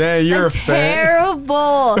 I'm so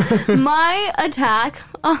terrible. My attack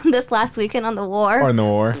on this last weekend on the war. Or in the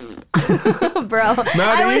war. Bro.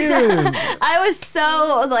 I was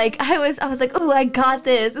so like I was like, oh, I got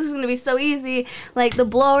this. This is gonna be so easy. Like the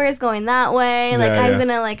blower is going that way. Like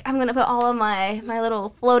I'm gonna put all of my little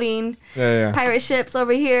floating pirate ships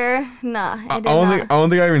over here. Nah, I don't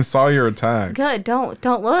think I even saw your attack. Good. Don't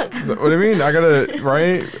look. What do you mean? I gotta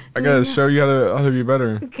show you how to be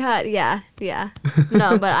better. God, yeah.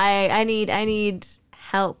 No, but I need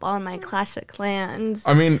help on my Clash of Clans.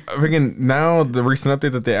 I mean, freaking now the recent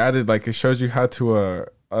update that they added, like it shows you how to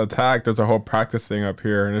attack. There's a whole practice thing up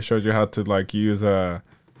here, and it shows you how to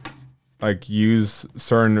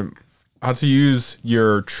use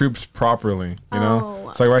your troops properly. You know,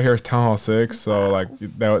 it's like right here is Town Hall 6, so like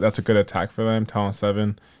that's a good attack for them. Town Hall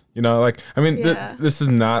 7, you know, like I mean, this is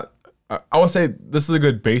not. I would say this is a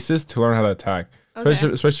good basis to learn how to attack,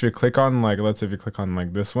 especially if you click on let's say if you click on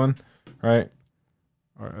like this one, right?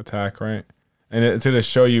 Or attack, right? And it's going to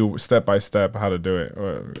show you step by step how to do it.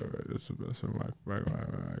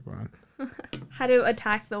 How to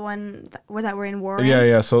attack the one that we're in war?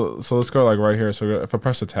 Yeah. So let's go like right here. So if I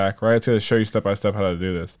press attack, right, it's going to show you step by step how to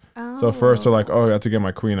do this. Oh. So first, I have to get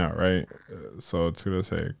my queen out, right? So it's going to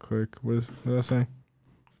say click. What does that say?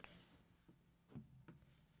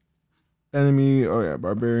 Enemy. Oh yeah,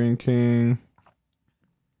 barbarian king.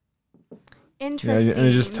 Interesting. Yeah,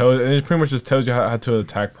 and it pretty much just tells you how to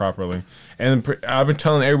attack properly. And I've been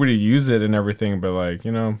telling everybody to use it and everything, but like,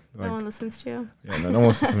 you know, like, no one listens to you. Yeah, no one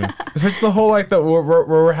listens to me. Especially the whole where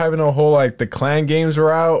we're having a whole the clan games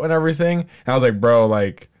were out and everything. And I was like, bro,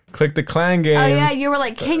 like click the clan games. Oh yeah, you were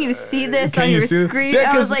like, can you see this on your screen?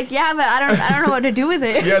 Yeah, I was like, yeah, but I don't know what to do with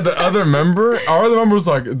it. Yeah, our other member was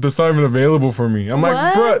like, it's not even available for me. I'm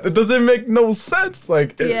like, bro, it doesn't make no sense.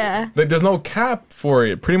 Like, there's no cap for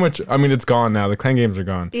it. Pretty much, I mean, it's gone now. The clan games are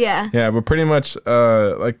gone. Yeah. Yeah, but pretty much,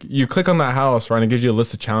 like you click on that house, right, and it gives you a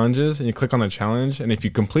list of challenges, and you click on the challenge, and if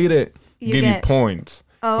you complete it, give you points.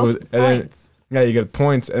 Oh, points. You get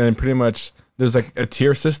points, and then pretty much there's like a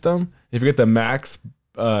tier system. If you get the max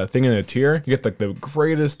thing in a tier, you get like the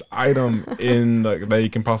greatest item in that you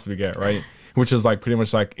can possibly get, right? Which is like pretty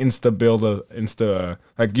much like insta build,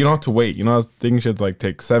 like you don't have to wait. You know, things should like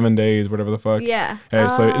take 7 days, whatever the fuck. Yeah.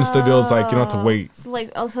 So insta builds like you don't have to wait. So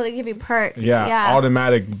like also they give you perks. Yeah.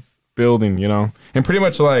 Automatic building, you know, and pretty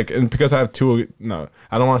much and because I have I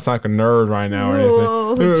don't want to sound like a nerd right now or anything.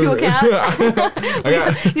 2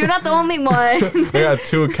 accounts. You're not the only one. I got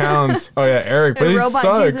 2 accounts. Oh yeah, Eric, but he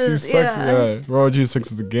sucks. Jesus, he sucks. Yeah, Robot Jesus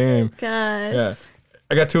sucks at the game. God. Yeah.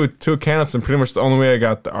 I got two accounts, and pretty much the only way I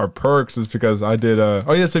got our perks is because I did.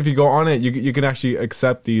 So if you go on it, you can actually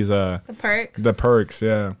accept these. The perks. The perks,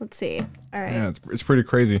 yeah. Let's see. All right. Yeah, it's pretty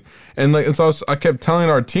crazy, and so I kept telling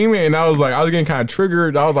our teammate, and I was getting kind of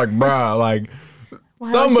triggered. I was like, bruh, like.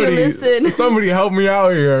 Somebody help me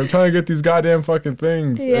out here. I'm trying to get these goddamn fucking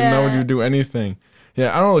things, and no one would do anything.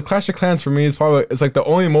 Yeah, I don't know. The Clash of Clans for me is it's like the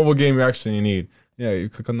only mobile game you actually need. Yeah, you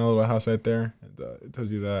click on the little house right there. It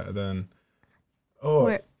tells you that, and then.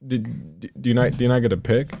 Oh, do you not get a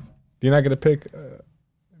pick? Do you not get a pick?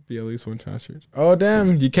 Be at least one challenge. Oh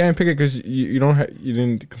damn, you can't pick it because you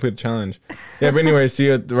didn't complete the challenge. Yeah, but anyway,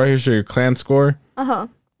 see right here, show your clan score. Oh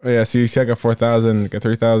yeah, so you see I got 4,000, got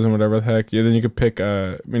 3,000, whatever the heck. Yeah, then you could pick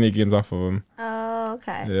mini games off of them. Oh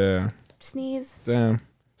okay. Yeah. Sneeze. Damn.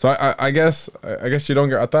 So I guess you don't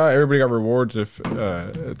get. I thought everybody got rewards if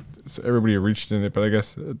everybody reached in it, but I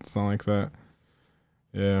guess it's not like that.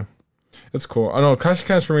 Yeah. It's cool. I know Clash of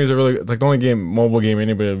Clans for me is the only mobile game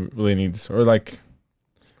anybody really needs, or like,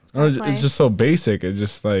 I don't know, it's just so basic. It's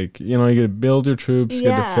just like, you know, you get to build your troops, you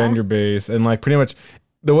get to defend your base, and like pretty much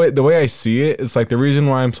the way I see it, it's like the reason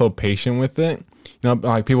why I'm so patient with it. You know,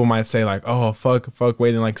 like people might say like, oh fuck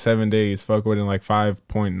waiting like 7 days, fuck waiting like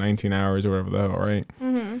 5.19 hours or whatever the hell, right?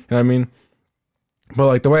 Mm-hmm. You know what I mean? But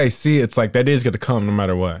like the way I see it, it's like that day's gonna come no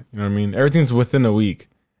matter what. You know what I mean? Everything's within a week,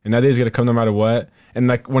 and that day's gonna come no matter what. And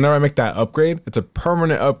like whenever I make that upgrade, it's a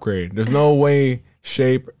permanent upgrade. There's no way,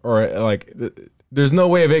 shape, or there's no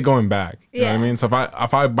way of it going back. You know what I mean? So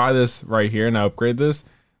if I buy this right here and I upgrade this,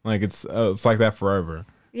 Like it's like that forever.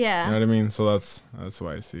 Yeah. You know what I mean? So that's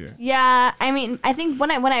why I see it. Yeah, I mean, I think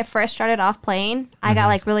when I first started off playing, I got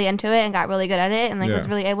like really into it and got really good at it and like was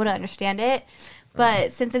really able to understand it.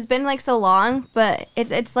 But since it's been like so long, but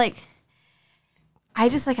it's like I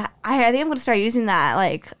just like I think I'm gonna start using that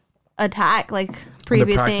like attack like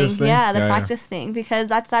preview thing. Yeah, the practice thing, because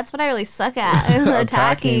that's what I really suck at.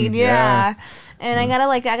 Attacking. Yeah. And I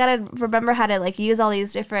gotta remember how to like use all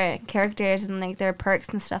these different characters and like their perks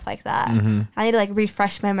and stuff like that. I need to like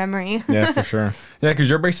refresh my memory. Yeah, for sure. Yeah, because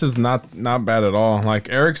your base is not bad at all. Like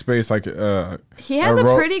Eric's base, like he has a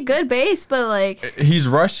pretty good base, but like he's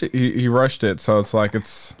rushed. He rushed it, so it's like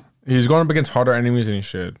he's going up against harder enemies than he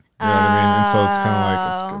should. You know what I mean? And so it's kind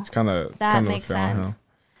of like it's kind of that makes sense.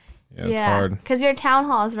 Yeah, it's hard. Because your town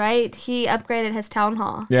halls, right? He upgraded his town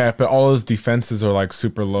hall. Yeah, but all his defenses are like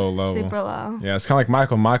super low level. Super low. Yeah, it's kind of like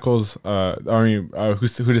Michael. Michael's,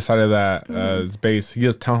 who decided that his base, he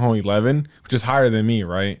has town hall 11, which is higher than me,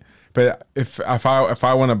 right? But if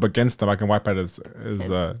I went up against him, I can wipe out his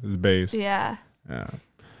base. Yeah. Yeah.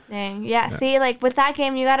 Dang. Yeah. See, like with that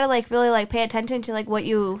game, you gotta like really like pay attention to like what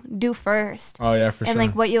you do first. Oh yeah, for sure. And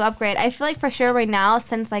like what you upgrade. I feel like for sure right now,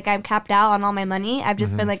 since like I'm capped out on all my money, I've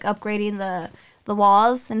just been like upgrading the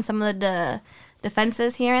walls and some of the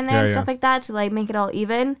defenses here and there and stuff like that to like make it all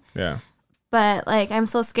even. Yeah. But like I'm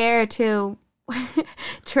so scared to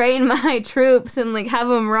train my troops and like have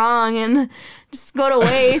them wrong and just go to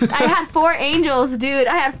waste. I had 4 angels, dude.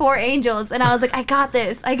 I had 4 angels, and I was like, I got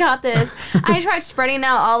this. I tried spreading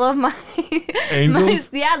out all of my angels.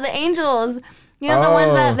 the angels. You know, the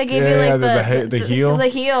ones that they give you like the heal. The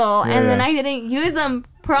heal, and then I didn't use them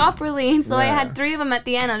properly, so I had 3 of them at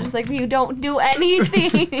the end. I was just like, you don't do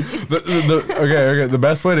anything. Okay. The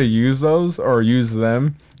best way to use those or use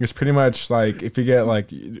them is pretty much like if you get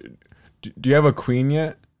like. Do you have a queen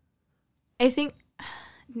yet? I think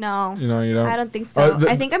no. You know, you don't. I don't think so.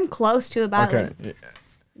 I think I'm close to about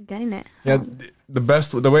getting it. Yeah,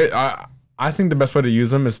 I think the best way to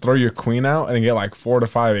use them is throw your queen out and get like 4 to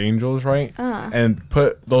 5 angels, right? And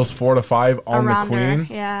put those 4 to 5 on around the queen.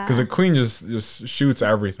 Her, yeah. Because the queen just shoots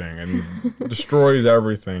everything and destroys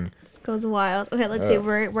everything. It goes wild. Okay, let's see.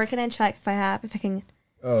 Where can I check if I can?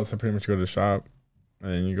 Oh, so pretty much go to the shop,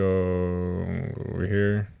 and then you go over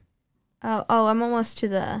here. Oh, I'm almost to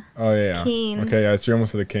the king. Okay, yeah, so you're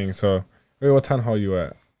almost to the king. So, wait, what town hall you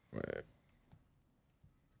at? Wait.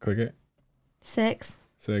 Click it. 6.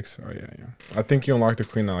 6. Oh, yeah. I think you unlock the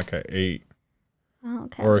queen at 8. Oh,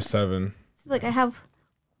 okay. Or 7. It's like I have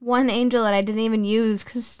 1 angel that I didn't even use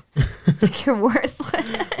because it's like you're worthless.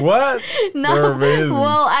 What? No.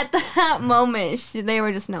 Well, at that moment, they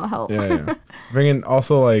were just no help. Yeah. Bringing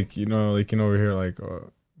also over here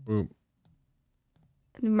boop.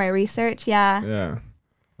 My research, yeah. Yeah.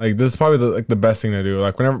 Like, this is probably the best thing to do.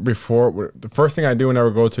 Like, the first thing I do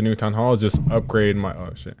whenever I go to a new town hall is just upgrade my,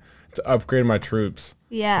 to upgrade my troops.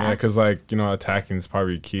 Yeah. Yeah, because, attacking is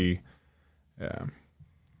probably key. Yeah.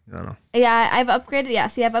 I don't know. Yeah, I've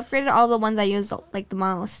upgraded all the ones I use, the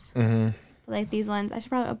most. Mm-hmm. Like, these ones. I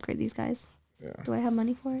should probably upgrade these guys. Yeah. Do I have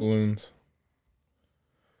money for it?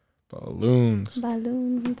 Balloons.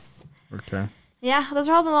 Okay. Yeah, those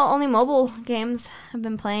are all the only mobile games I've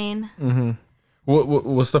been playing. Mm-hmm.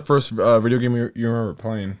 What's the first video game you remember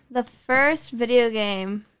playing? The first video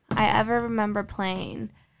game I ever remember playing,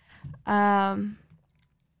 I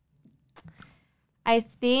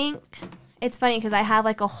think it's funny because I have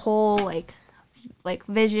a whole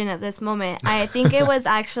vision of this moment. I think it was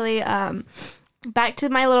actually back to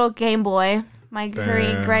my little Game Boy. My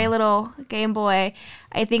gray little Game Boy.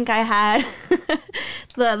 I think I had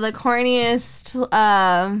the corniest.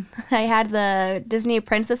 I had the Disney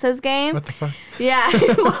Princesses game. What the fuck? Yeah.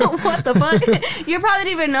 What the fuck? You probably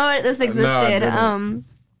didn't even know this existed. No,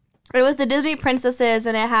 it was the Disney Princesses,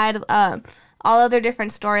 and it had all of their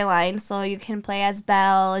different storylines. So you can play as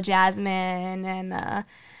Belle, Jasmine, and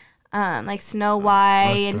Snow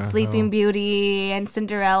White and Sleeping Beauty and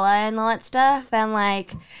Cinderella and all that stuff. And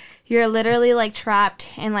you're literally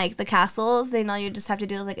trapped in the castles, and all you just have to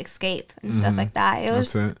do is escape and stuff like that. It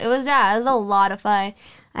was a lot of fun.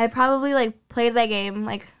 I probably played that game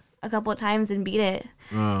a couple of times and beat it.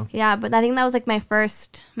 Oh. Yeah, but I think that was my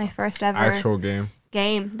first ever actual game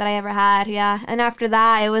that I ever had. Yeah, and after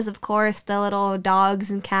that, it was of course the little dogs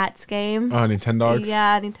and cats game. Oh, Nintendogs.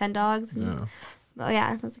 Yeah, Nintendogs. Yeah. Oh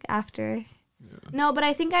yeah, so it was after. Yeah. No, but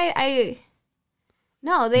I think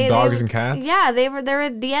No, Dogs and Cats? Yeah, they were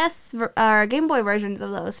DS or Game Boy versions of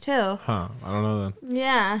those too. Huh, I don't know then.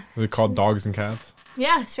 Yeah. Was it called Dogs and Cats?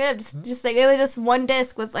 Yeah, straight up. Just it was just one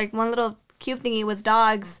disc was one little cube thingy was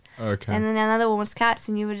dogs. Okay. And then another one was cats,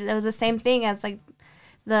 and it was the same thing as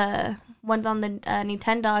the ones on the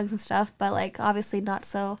Nintendogs and stuff, but like obviously not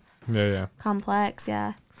so complex.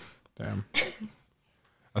 Yeah. Damn.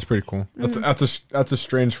 That's pretty cool. That's a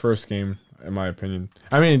strange first game in my opinion.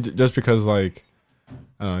 I mean, just because like.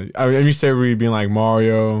 I mean, you say we being like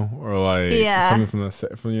Mario or like something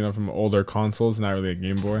from older consoles, not really a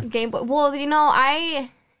Game Boy. Well,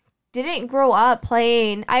 I didn't grow up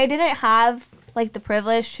playing. I didn't have like the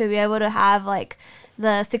privilege to be able to have like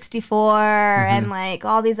the 64 and like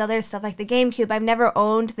all these other stuff like the GameCube. I've never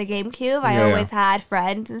owned the GameCube. I always had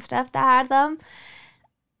friends and stuff that had them.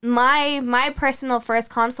 My personal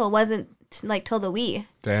first console wasn't like till the Wii.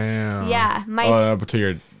 Damn. Yeah. To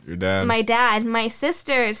your dad. My dad. My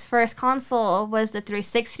sister's first console was the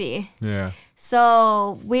 360. Yeah.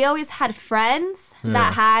 So we always had friends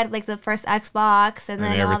that had like the first Xbox and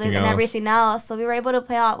then everything else. So we were able to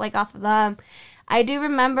play out like off of them. I do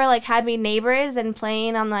remember like had me neighbors and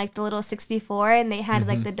playing on like the little 64 and they had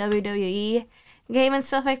like the WWE game and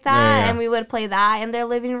stuff like that. And we would play that in their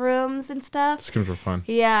living rooms and stuff. Those games were fun.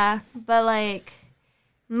 Yeah. But like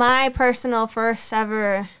my personal first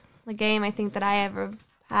ever game I think that I ever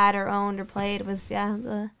had or owned or played was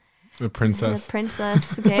the princess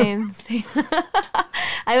games.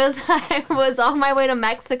 I was on my way to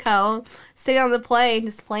Mexico, sitting on the plane,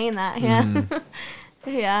 just playing that. Yeah,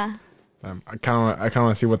 yeah. I kind of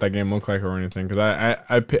want to see what that game looked like or anything because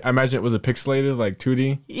I imagine it was a pixelated like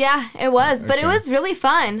 2D. Yeah, it was, but it was really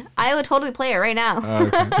fun. I would totally play it right now.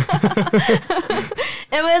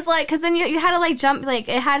 It was like because then you had to like jump like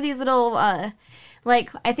it had these little.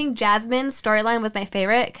 Like I think Jasmine's storyline was my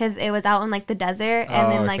favorite because it was out in like the desert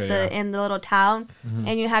and then in the little town,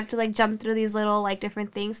 and you have to like jump through these little like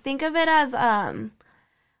different things. Think of it as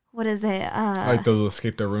what is it? Like those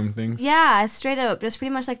escape the room things. Yeah, straight up, just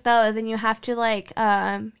pretty much like those, and you have to like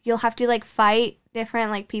you'll have to like fight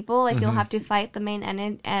different like people. Like you'll have to fight the main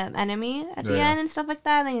enemy at the end and stuff like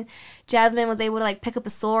that. And then Jasmine was able to like pick up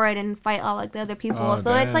a sword and fight all like the other people.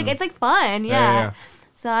 So it's like fun. Yeah.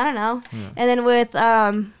 So I don't know. Yeah. And then with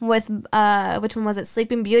which one was it?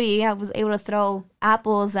 Sleeping Beauty, I was able to throw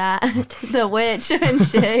apples at the witch and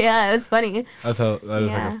shit. Yeah, it was funny. That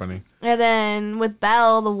is like funny. And then with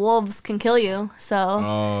Belle, the wolves can kill you.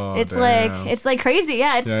 So it's like crazy.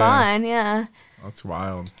 Yeah, it's fun. Yeah. That's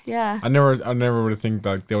wild. Yeah. I never would think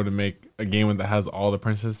that they would make a game that has all the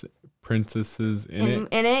princesses in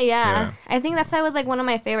it. Yeah. I think that's why it was like one of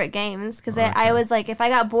my favorite games because I was like if I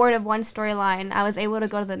got bored of one storyline I was able to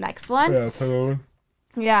go to the next one.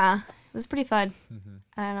 Yeah, it was pretty fun.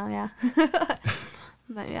 I don't know. Yeah.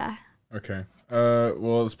 But yeah. Okay.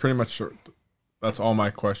 Well, it's pretty much that's all my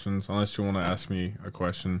questions unless you want to ask me a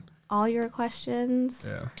question. All your questions.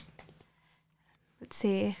 Yeah. Let's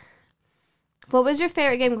see. What was your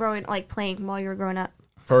favorite game playing while you were growing up?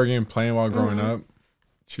 Favorite game playing while growing up?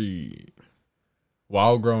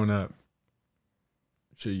 While growing up,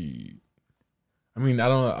 I mean, I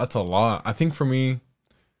don't know. That's a lot. I think for me,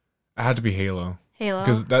 it had to be Halo.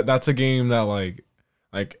 Because that's a game that like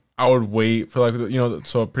I would wait for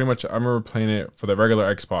so pretty much I remember playing it for the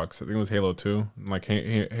regular Xbox. I think it was Halo 2, and like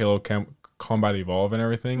Halo Combat Evolve and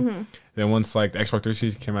everything. Then once like the Xbox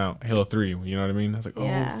 360 came out, Halo 3, you know what I mean? I was like,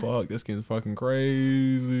 oh fuck, this game's fucking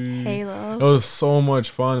crazy. Halo. It was so much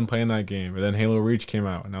fun playing that game. And then Halo Reach came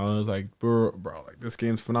out, and I was like, bro, like this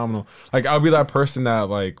game's phenomenal. Like I'll be that person that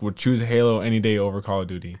like would choose Halo any day over Call of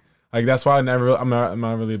Duty. Like that's why I'm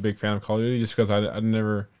not really a big fan of Call of Duty just because I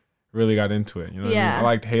never really got into it. You know what I mean? I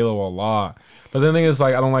liked Halo a lot. But the thing is,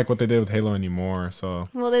 like, I don't like what they did with Halo anymore. So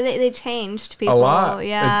they changed people a lot.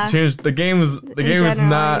 Yeah, it changed the games. The game is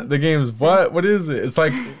not the games. What is it? It's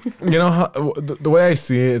like how, the way I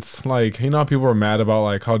see it, it's like how people are mad about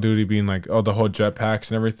like Call of Duty being like the whole jetpacks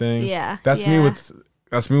and everything. Yeah, that's me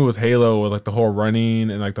with Halo with like the whole running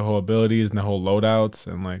and like the whole abilities and the whole loadouts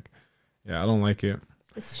and like I don't like it.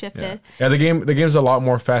 It's shifted. Yeah, the game's a lot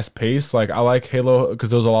more fast paced. Like I like Halo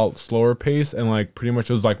because it was a lot slower pace and like pretty much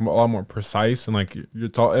it was like a lot more precise and like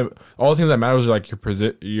all the things that matter was like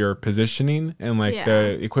your positioning and like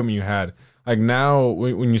the equipment you had. Like now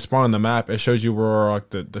when you spawn on the map, it shows you where like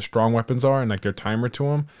the strong weapons are and like their timer to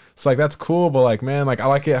them. It's like that's cool, but like man, like I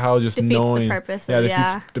like it how just defeats knowing the purpose.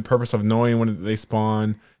 Defeats the purpose of knowing when they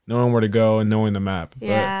spawn. Knowing where to go and knowing the map.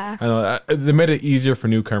 Yeah, but I know they made it easier for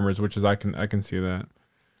newcomers, which is I can see that.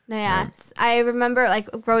 No, yeah. I remember like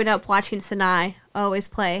growing up watching Sanai always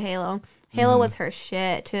play Halo. Halo was her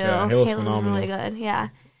shit too. Yeah, Halo was really good. Yeah.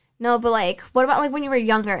 No, but like, what about like when you were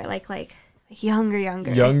younger? Like younger.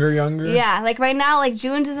 Younger. Yeah, like right now, like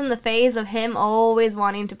Junes is in the phase of him always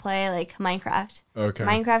wanting to play like Minecraft. Okay.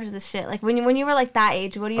 Minecraft is the shit. Like when you were like that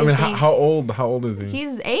age, what do you think? How old is he?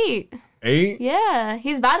 He's 8. 8? Yeah,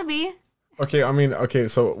 he's about to be. Okay, I mean, okay,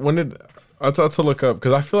 so when did... I had to look up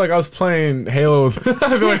because I feel like I was playing Halo. I feel like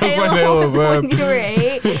I was playing Halo when you were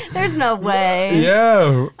 8. There's no way.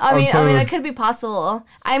 Yeah. I mean, it could be possible.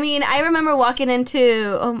 I mean, I remember walking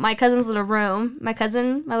into my cousin's little room. My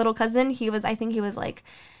little cousin, I think he was like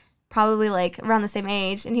probably like around the same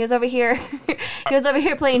age, and he was over here. He was over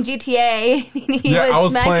here playing GTA. He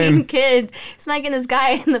was smacking this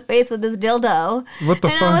guy in the face with this dildo. What the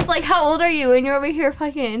fuck? And I was like, "How old are you?" And you're over here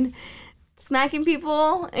fucking smacking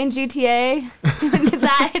people in GTA.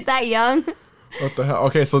 that young. What the hell?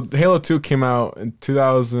 Okay, so Halo 2 came out in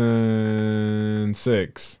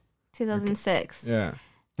 2006. 2006. Okay. Yeah.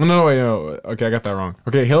 No, wait, no. Okay, I got that wrong.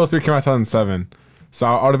 Okay, Halo 3 came out in 2007. So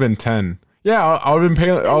I would have been 10. Yeah, I would have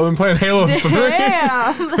been playing Halo 3.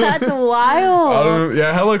 Damn, that's wild.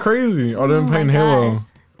 Yeah, hella crazy. I would have been playing Halo.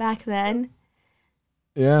 Back then.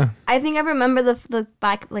 Yeah. I think I remember the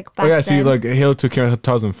back then. Oh yeah, see, like Halo 2 came out in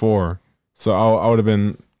 2004. So I would have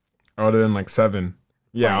been like 7.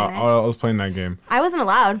 Yeah, I was playing that game. I wasn't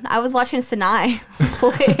allowed. I was watching Sinai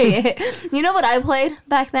play it. You know what I played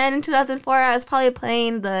back then in 2004? I was probably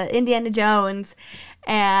playing the Indiana Jones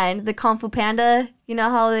and the Kung Fu Panda. You know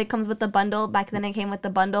how it comes with the bundle? Back then it came with the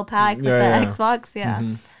bundle pack with the Xbox. Yeah. Mm-hmm.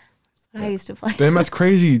 That's what I used to play. Damn, that's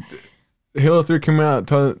crazy. Halo 3 came out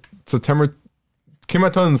September. Came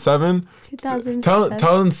out 2007.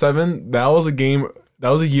 2007. That was a game. That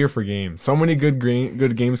was a year for games. So many good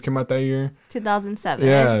games came out that year. 2007.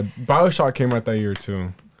 Yeah, BioShock came out that year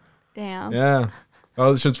too. Damn. Yeah,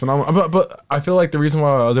 that shit's phenomenal. But I feel like the reason why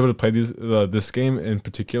I was able to play this game in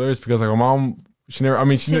particular is because like my mom, she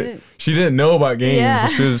didn't know about games. Yeah.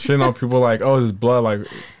 She didn't know people like, oh, this is blood. Like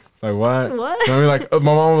what? What? You know what I mean? Like my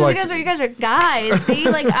mom was like, you guys are guys. See,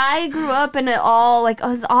 like I grew up in it all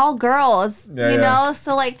was all girls. You know,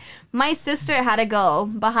 so like my sister had to go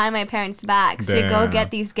behind my parents' backs to go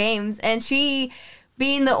get these games, and she,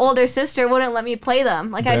 being the older sister, wouldn't let me play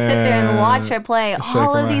them. Like I'd sit there and watch her play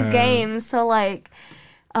all of these games. So like,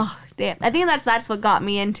 oh damn! I think that's what got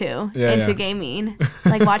me into gaming,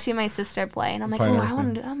 like watching my sister play, and I'm like,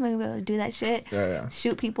 I'm gonna be able to do that shit. Yeah.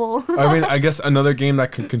 Shoot people. I mean, I guess another game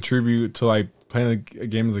that could contribute to like playing a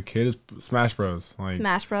game as a kid is Smash Bros. Like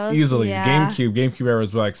Smash Bros. Easily. Yeah. GameCube era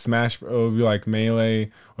was like Smash. It would be like Melee.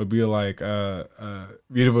 It would be like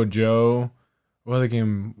Beautiful Joe. What other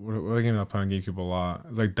game? What other game I play on GameCube a lot?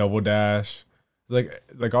 It's like Double Dash.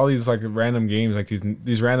 Like all these like random games, like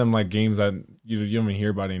these random like games that you don't even hear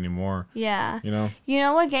about anymore. Yeah. You know. You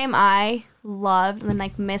know what game I loved and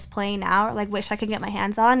like miss playing now, or like wish I could get my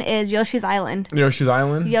hands on, is Yoshi's Island. Yoshi's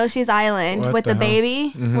Island with the baby,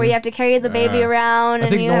 where you have to carry the baby around. I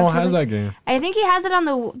think no one has that game. I think he has it on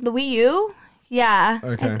the Wii U. Yeah.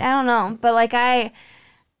 Okay. I don't know, but like I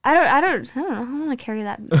don't know. I don't want to carry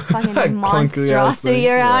that fucking monstrosity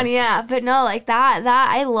around. Yeah, but no, like that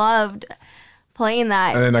I loved playing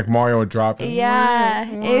that. And then like Mario would drop it. Yeah.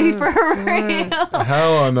 For real.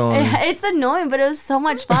 Hell annoying. It's annoying, but it was so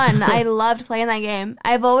much fun. I loved playing that game.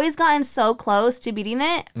 I've always gotten so close to beating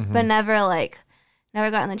it, but never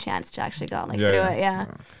gotten the chance to actually go through it. Yeah.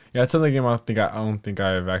 Yeah, it's another game I don't think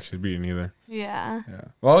I've actually beaten either. Yeah. Yeah.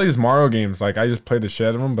 Well, all these Mario games, like I just played the shit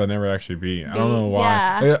out of them, but never actually beat. I don't know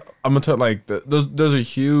why. Yeah. I'm gonna tell like there's a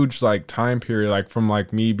huge like time period like from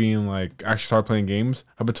like me being like actually started playing games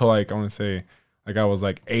up until like I want to say like I was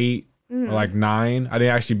like 8 or like 9. I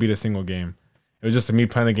didn't actually beat a single game. It was just me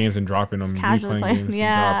playing the games and dropping them. Just casually playing.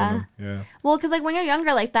 Yeah. Yeah. Well, because like when you're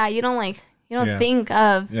younger like that, you don't think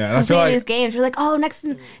of completing these games. You're like, oh, next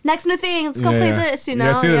new thing. Let's go play this. You know.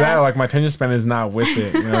 Yeah, it's either that or like my attention span is not with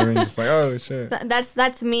it. You know what I mean? Just like, oh shit.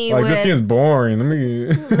 That's me. Like this game's boring. Let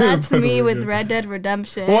me. That's me with Red Dead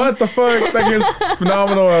Redemption. What the fuck? That game's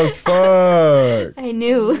phenomenal as fuck. I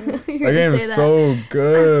knew. That game is so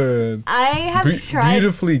good. I have tried.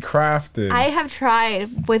 Beautifully crafted. I have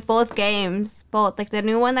tried with both games, both like the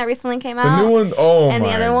new one that recently came out. The new one, oh and my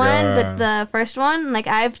the other God. one, the first one. Like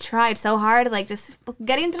I've tried so hard. Like just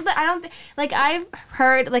getting through I've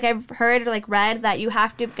heard like read that you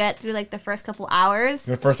have to get through like the first couple hours.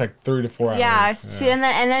 The first like 3 to 4 hours. Yeah. And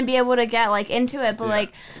then be able to get like into it. But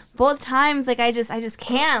like both times, like I just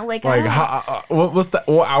can't. Like what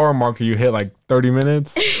hour mark do you hit? Like 30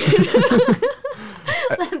 minutes?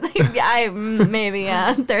 Maybe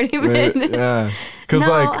 30 minutes. Yeah. Cause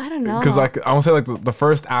I don't know. Cause like I want to say like the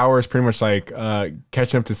first hour is pretty much like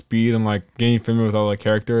catching up to speed and like getting familiar with all the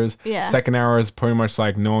characters. Yeah. Second hour is pretty much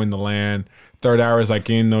like knowing the land. Third hour is like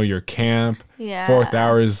getting to know your camp. Yeah. Fourth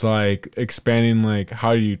hour is like expanding like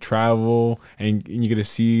how you travel and you get to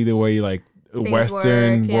see the way like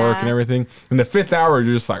Western work and everything. And the fifth hour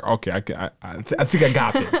you're just like, okay, I think I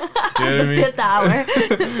got this. The 5th hour.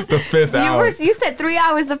 The 5th hour. You said 3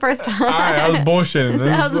 hours the first time. I was bullshitting.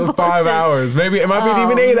 This is 5 hours. Maybe it might be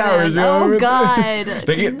even 8 hours. You know God.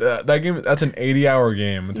 That game. That's an 80-hour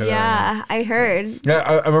game. Yeah, I heard. Yeah,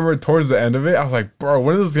 I remember towards the end of it, I was like, bro,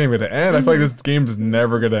 when is this game gonna end? I feel like this game is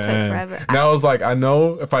never gonna end. Forever. Now I was like, I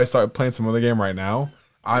know if I start playing some other game right now,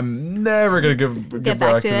 I'm never gonna get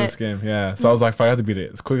back to this game. Yeah. So I was like, if I have to beat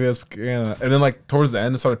it as quickly as I can. And then like towards the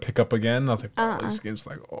end, it started to pick up again. And I was like, this game's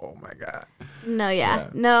like, oh my God.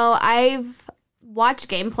 No, I've watched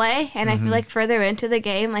gameplay and I feel like further into the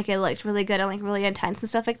game, like it looked really good and like really intense and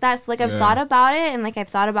stuff like that. So like I've thought about it and like I've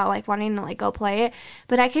thought about like wanting to like go play it,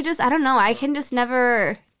 but I can just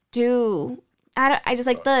never do. I just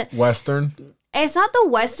like the Western. It's not the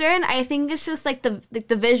Western. I think it's just like the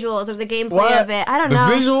visuals or the gameplay of it. I don't know.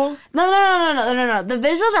 The visuals? No. The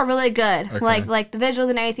visuals are really good. Okay. Like the visuals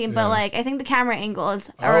and everything. But like I think the camera angles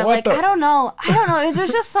are like I don't know.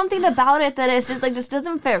 There's just something about it that it's just like just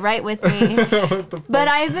doesn't fit right with me. But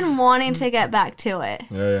I've been wanting to get back to it.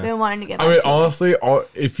 Yeah. Been wanting to get back. Honestly,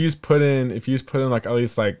 if you put in like at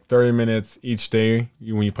least like 30 minutes each day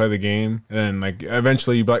when you play the game, and then like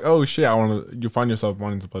eventually you be like, oh shit, you find yourself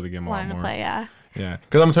wanting to play the game a lot more. Yeah,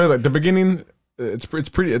 because I'm telling you, like the beginning, it's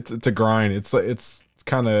a grind. It's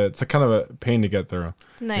kind of a pain to get through.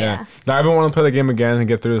 Now I've been wanting to play the game again and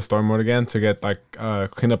get through the story mode again to get like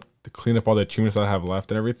clean up all the achievements that I have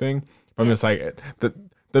left and everything. But I'm just like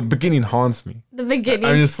the beginning haunts me. The beginning.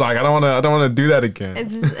 I'm just like I don't want to do that again.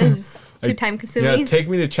 It's just too time consuming. Yeah, take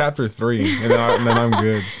me to chapter 3 and then I'm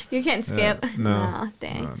good. You can't skip. No,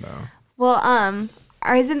 dang. No. Well,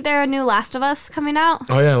 isn't there a new Last of Us coming out?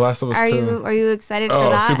 Oh yeah, Last of Us 2. Are you excited for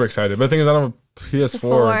that? Oh, super excited. But the thing is, I don't have a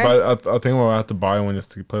PS4. But I think we'll have to buy one just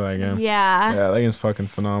to play that game. Yeah. Yeah, that game's fucking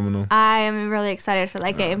phenomenal. I am really excited for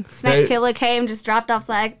that game. Snipe Killer came, just dropped off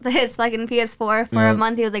his fucking PS4 for a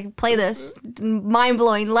month. He was like, play this. Mind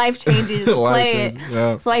blowing, life changing. Just play it.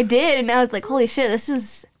 Yeah. So I did, and I was like, holy shit, this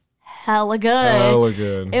is hella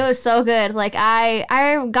good. It was so good. Like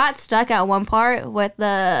I got stuck at one part with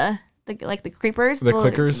the creepers. The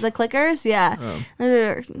clickers? The clickers, yeah. Oh.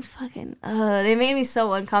 They're fucking, they made me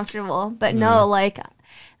so uncomfortable. But no, like,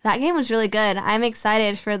 that game was really good. I'm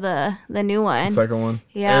excited for the new one. The second one?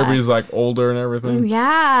 Yeah. Everybody's, like, older and everything.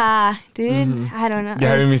 Yeah, dude. Mm-hmm. I don't know. You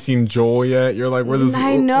haven't even seen Joel yet? You're like, where's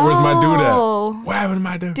my dude at? What happened to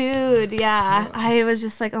my dude? Dude, yeah. I was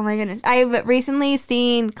just like, oh my goodness. I've recently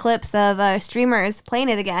seen clips of streamers playing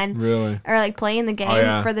it again. Really? Or, like, playing the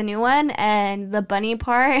game for the new one. And the bunny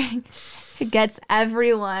part gets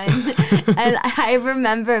everyone. And I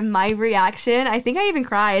remember my reaction. I think I even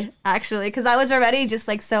cried, actually, because I was already just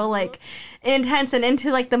like so like intense and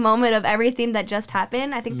into like the moment of everything that just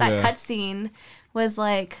happened. I think that cutscene was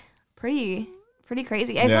like pretty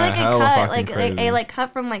crazy. I feel like it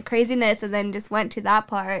cut from like craziness and then just went to that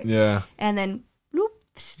part. Yeah. And then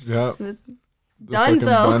bloop. Done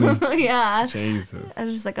so. Yeah. Jesus. I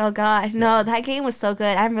was just like, oh god, no, that game was so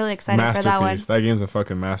good. I'm really excited for that one. That game's a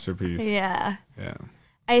fucking masterpiece. Yeah.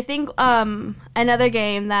 I think another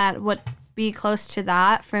game that would be close to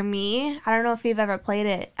that for me, I don't know if you've ever played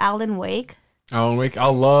it, Alan Wake. I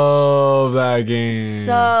love that game.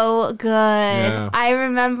 So good. Yeah. I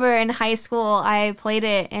remember in high school I played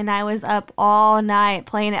it and I was up all night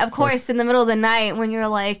playing it. Of course, in the middle of the night when you're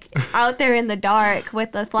like out there in the dark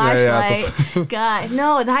with the flashlight. God,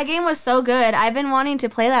 no, that game was so good. I've been wanting to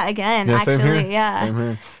play that again, actually. Same here. Yeah. Same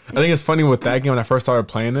here. I think it's funny with that game when I first started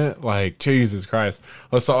playing it, like Jesus Christ.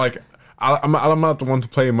 So like I'm not the one to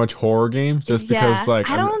play much horror games just because like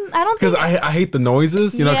I don't because I hate the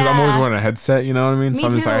noises, you know, because I'm always wearing a headset, you know what I mean? Me so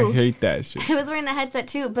I'm too. just like, I hate that shit. I was wearing a headset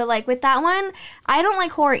too, but like with that one, I don't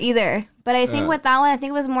like horror either. But I think with that one, I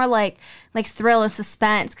think it was more like thrill and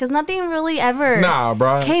suspense because nothing really ever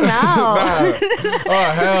came out.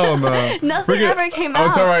 Oh hell no! Nothing ever came out.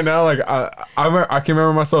 I'll tell you right now, like I can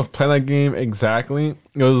remember myself playing that game exactly.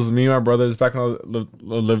 It was me and my brothers back when I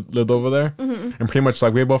lived over there, and pretty much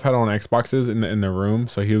like we both had our own Xboxes in the room,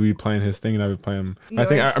 so he'll be playing his thing and I'd be playing. I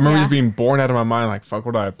think I remember just being bored out of my mind, like fuck,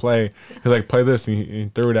 what do I play? He's like, play this, and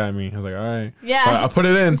he threw it at me. I was like, all right, yeah. So I put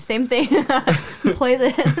it in. Same thing. Play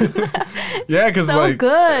this. Yeah, because so like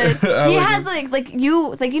good. He has like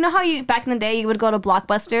you know how you back in the day you would go to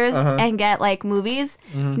Blockbusters and get like movies.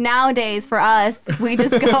 Nowadays for us, we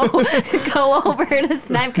just go over to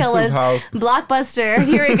Snipe Killer's Blockbuster.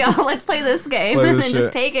 Here we go. Let's play this game and then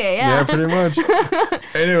just take it. Yeah, pretty much.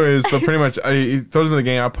 Anyways, so pretty much he throws me the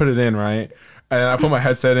game. I put it in right. And I put my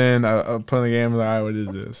headset in. I put in the game. Like, all right, what is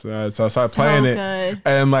this? So I started playing it.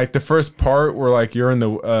 And like the first part where like you're in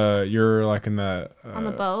the you're like in the on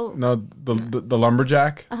the boat. No, the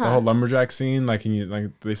lumberjack. The whole lumberjack scene. Like and you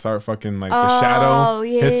like they start fucking like the shadow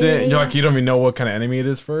hits it. And you're like you don't even know what kind of enemy it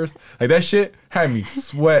is first. Like that shit had me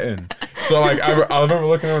sweating. So like I remember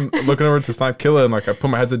looking over to Snipe Killer and like I put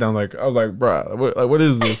my headset down. Like I was like, bro, what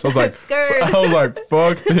is this? I was like,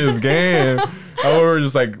 fuck this game. I remember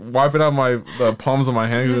just like wiping out the palms of my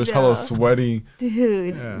hands. It was hella sweaty.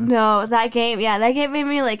 Dude, no, that game made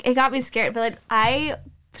me like, it got me scared. But like, I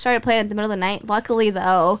started playing at the middle of the night. Luckily,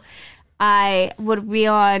 though, I would be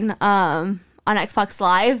on Xbox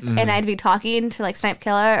Live and I'd be talking to like Snipe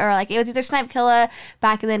Killer or like it was either Snipe Killer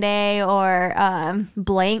back in the day or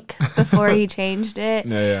Blank before he changed it.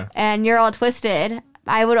 Yeah. And You're All Twisted.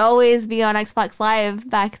 I would always be on Xbox Live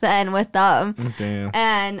back then with them. Damn.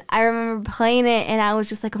 And I remember playing it and I was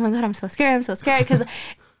just like, oh my God, I'm so scared. Because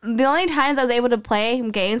the only times I was able to play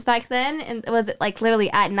games back then and it was like literally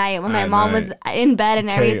at night when my mom was in bed and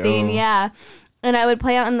everything. Yeah. And I would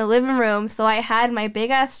play out in the living room. So I had my big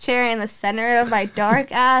ass chair in the center of my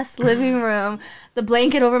dark ass living room, the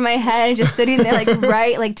blanket over my head, and just sitting there like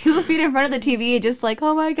 2 feet in front of the TV, just like,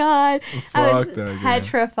 oh my God. I was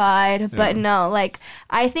petrified. But no, like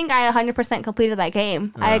I think I 100% completed that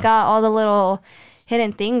game. I got all the little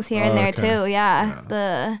hidden things here and there too.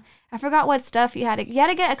 Yeah. I forgot what stuff you had to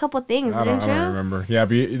get a couple things, didn't you? I don't remember. Yeah,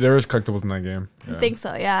 but there is collectibles in that game. Yeah. I think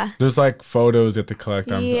so, yeah. There's like photos you have to collect,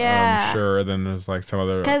 I'm sure. Then there's like some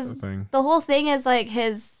other thing. The whole thing is like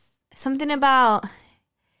something about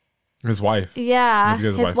his wife. Yeah.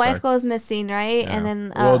 His wife goes missing, right? Yeah. And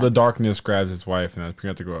then well, the darkness grabs his wife and you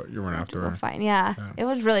have to go, you run after her. Fine, yeah. It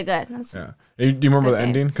was really good. Do you remember the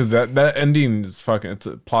ending? Because that ending is it's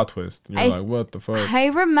a plot twist. You're like, what the fuck? I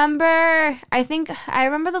remember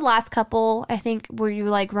the last couple, I think, where you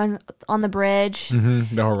like run on the bridge.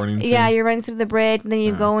 Mm-hmm. The whole running scene. Yeah, you're running through the bridge and then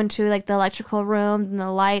you go into like the electrical room and the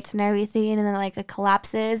lights and everything and then like it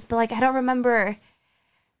collapses. But like I don't remember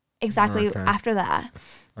exactly after that.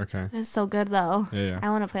 Okay. It's so good though. Yeah. I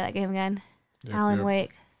want to play that game again. Alan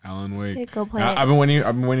Wake. Go play it. I've been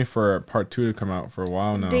waiting for part 2 to come out for a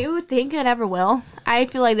while now. Do you think it ever will? I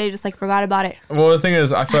feel like they just like forgot about it. Well, the thing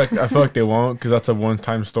is, I feel like they won't because that's a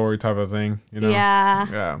one-time story type of thing. You know? Yeah.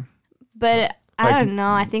 Yeah. But I don't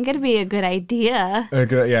know. I think it'd be a good idea.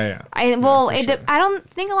 Yeah. I don't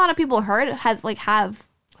think a lot of people have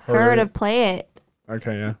heard of play it.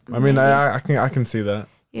 Okay. Yeah. I mean, I can see that.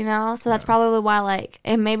 You know, so that's probably why like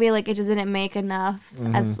it maybe like it just didn't make enough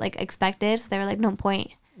as like expected. So they were like, no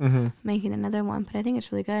point making another one. But I think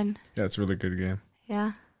it's really good. Yeah, it's a really good game.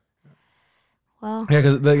 Yeah. Well. Yeah,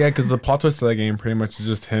 because the plot twist of that game pretty much is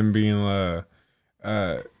just him being you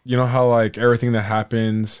know how like everything that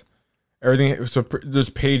happens. Everything, so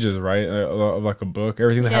there's pages, right, of like a book.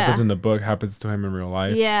 Everything that happens in the book happens to him in real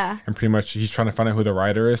life. Yeah. And pretty much he's trying to find out who the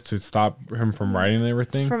writer is to stop him from writing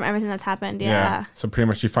everything. From everything that's happened, yeah. So pretty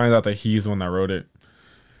much he finds out that he's the one that wrote it.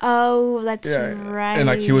 Oh, that's right. And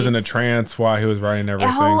like he was in a trance while he was writing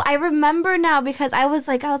everything. Oh, I remember now because I was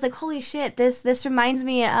like, holy shit, this reminds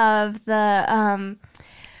me of the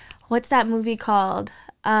what's that movie called?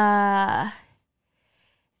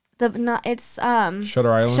 Shutter Island.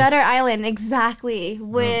 Shutter Island, exactly,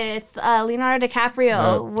 with Leonardo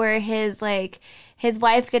DiCaprio, where his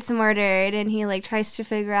wife gets murdered and he like tries to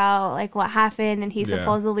figure out like what happened and he's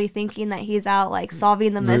supposedly thinking that he's out like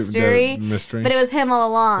solving the mystery. But it was him all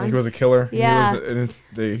along. He was a killer. Yeah.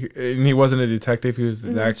 He wasn't a detective. He was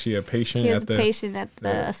actually a patient. He was a patient at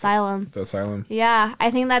the asylum. The asylum. Yeah,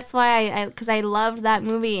 I think that's why because I loved that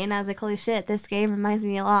movie and I was like, holy shit, this game reminds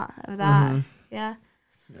me a lot of that. Yeah.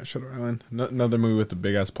 Yeah, Shutter Island. Another movie with a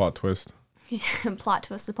big ass plot twist. Yeah, plot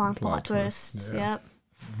twist upon plot twist. Yeah. Yep.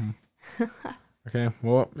 Mm-hmm. Okay,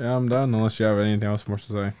 well, yeah, I'm done. Unless you have anything else more to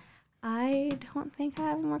say. I don't think I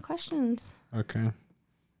have any more questions. Okay.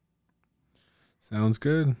 Sounds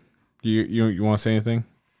good. You want to say anything?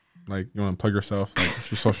 Like you want to plug yourself,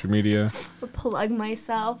 like your social media? Plug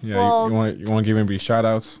myself. Yeah. Well, you want to give anybody shout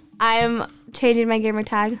outs? I'm changing my gamer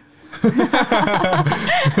tag.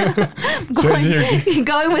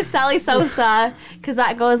 going with Sally Sosa because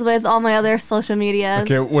that goes with all my other social medias.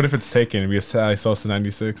 Okay, what if it's taken? It'd be a Sally Sosa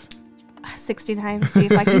 96. 69. See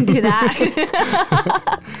if I can do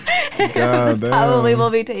that. This probably will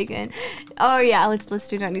be taken. Oh yeah, let's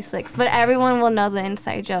do 96. But everyone will know the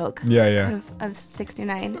inside joke. Yeah. Of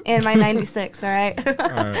 69 and my 96. All right. All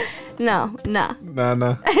right. No. Nah.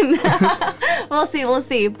 We'll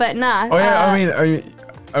see. But nah. Oh yeah.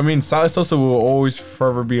 I mean, Sally Sosa will always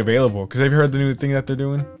forever be available. Because have you heard the new thing that they're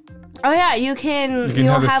doing? Oh yeah, you'll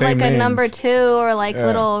have like a number 2 or like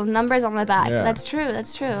little numbers on the back. Yeah. That's true.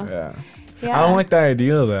 Yeah. I don't like the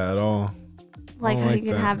idea of that at all. Like how you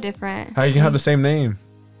can have different. How you can have the same name.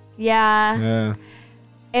 Yeah. Yeah.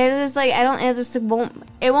 It's like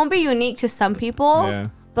it won't be unique to some people. Yeah.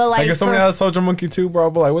 But like if somebody has Soldier Monkey 2, bro, I'll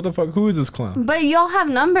be like, what the fuck? Who is this clown? But y'all have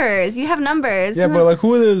numbers. You have numbers. Yeah, but like,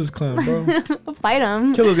 who is this clown, bro? Fight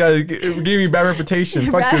him. Kill this guy. Give me bad reputation.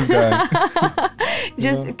 Fuck this guy.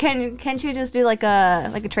 Can't you just do like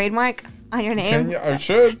a trademark on your name? I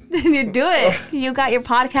should. You do it. You got your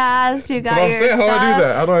podcast. You got your stuff.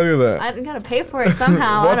 How do I do that? I gotta pay for it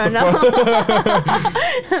somehow. I don't know.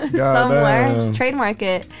 Somewhere. Just trademark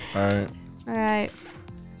it. All right.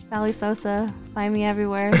 Sally Sosa. Find me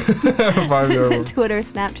everywhere. Find me everywhere. Twitter,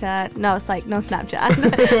 Snapchat. No, it's like no Snapchat.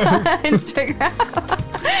 Instagram.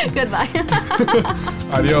 Goodbye.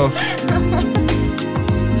 Adios.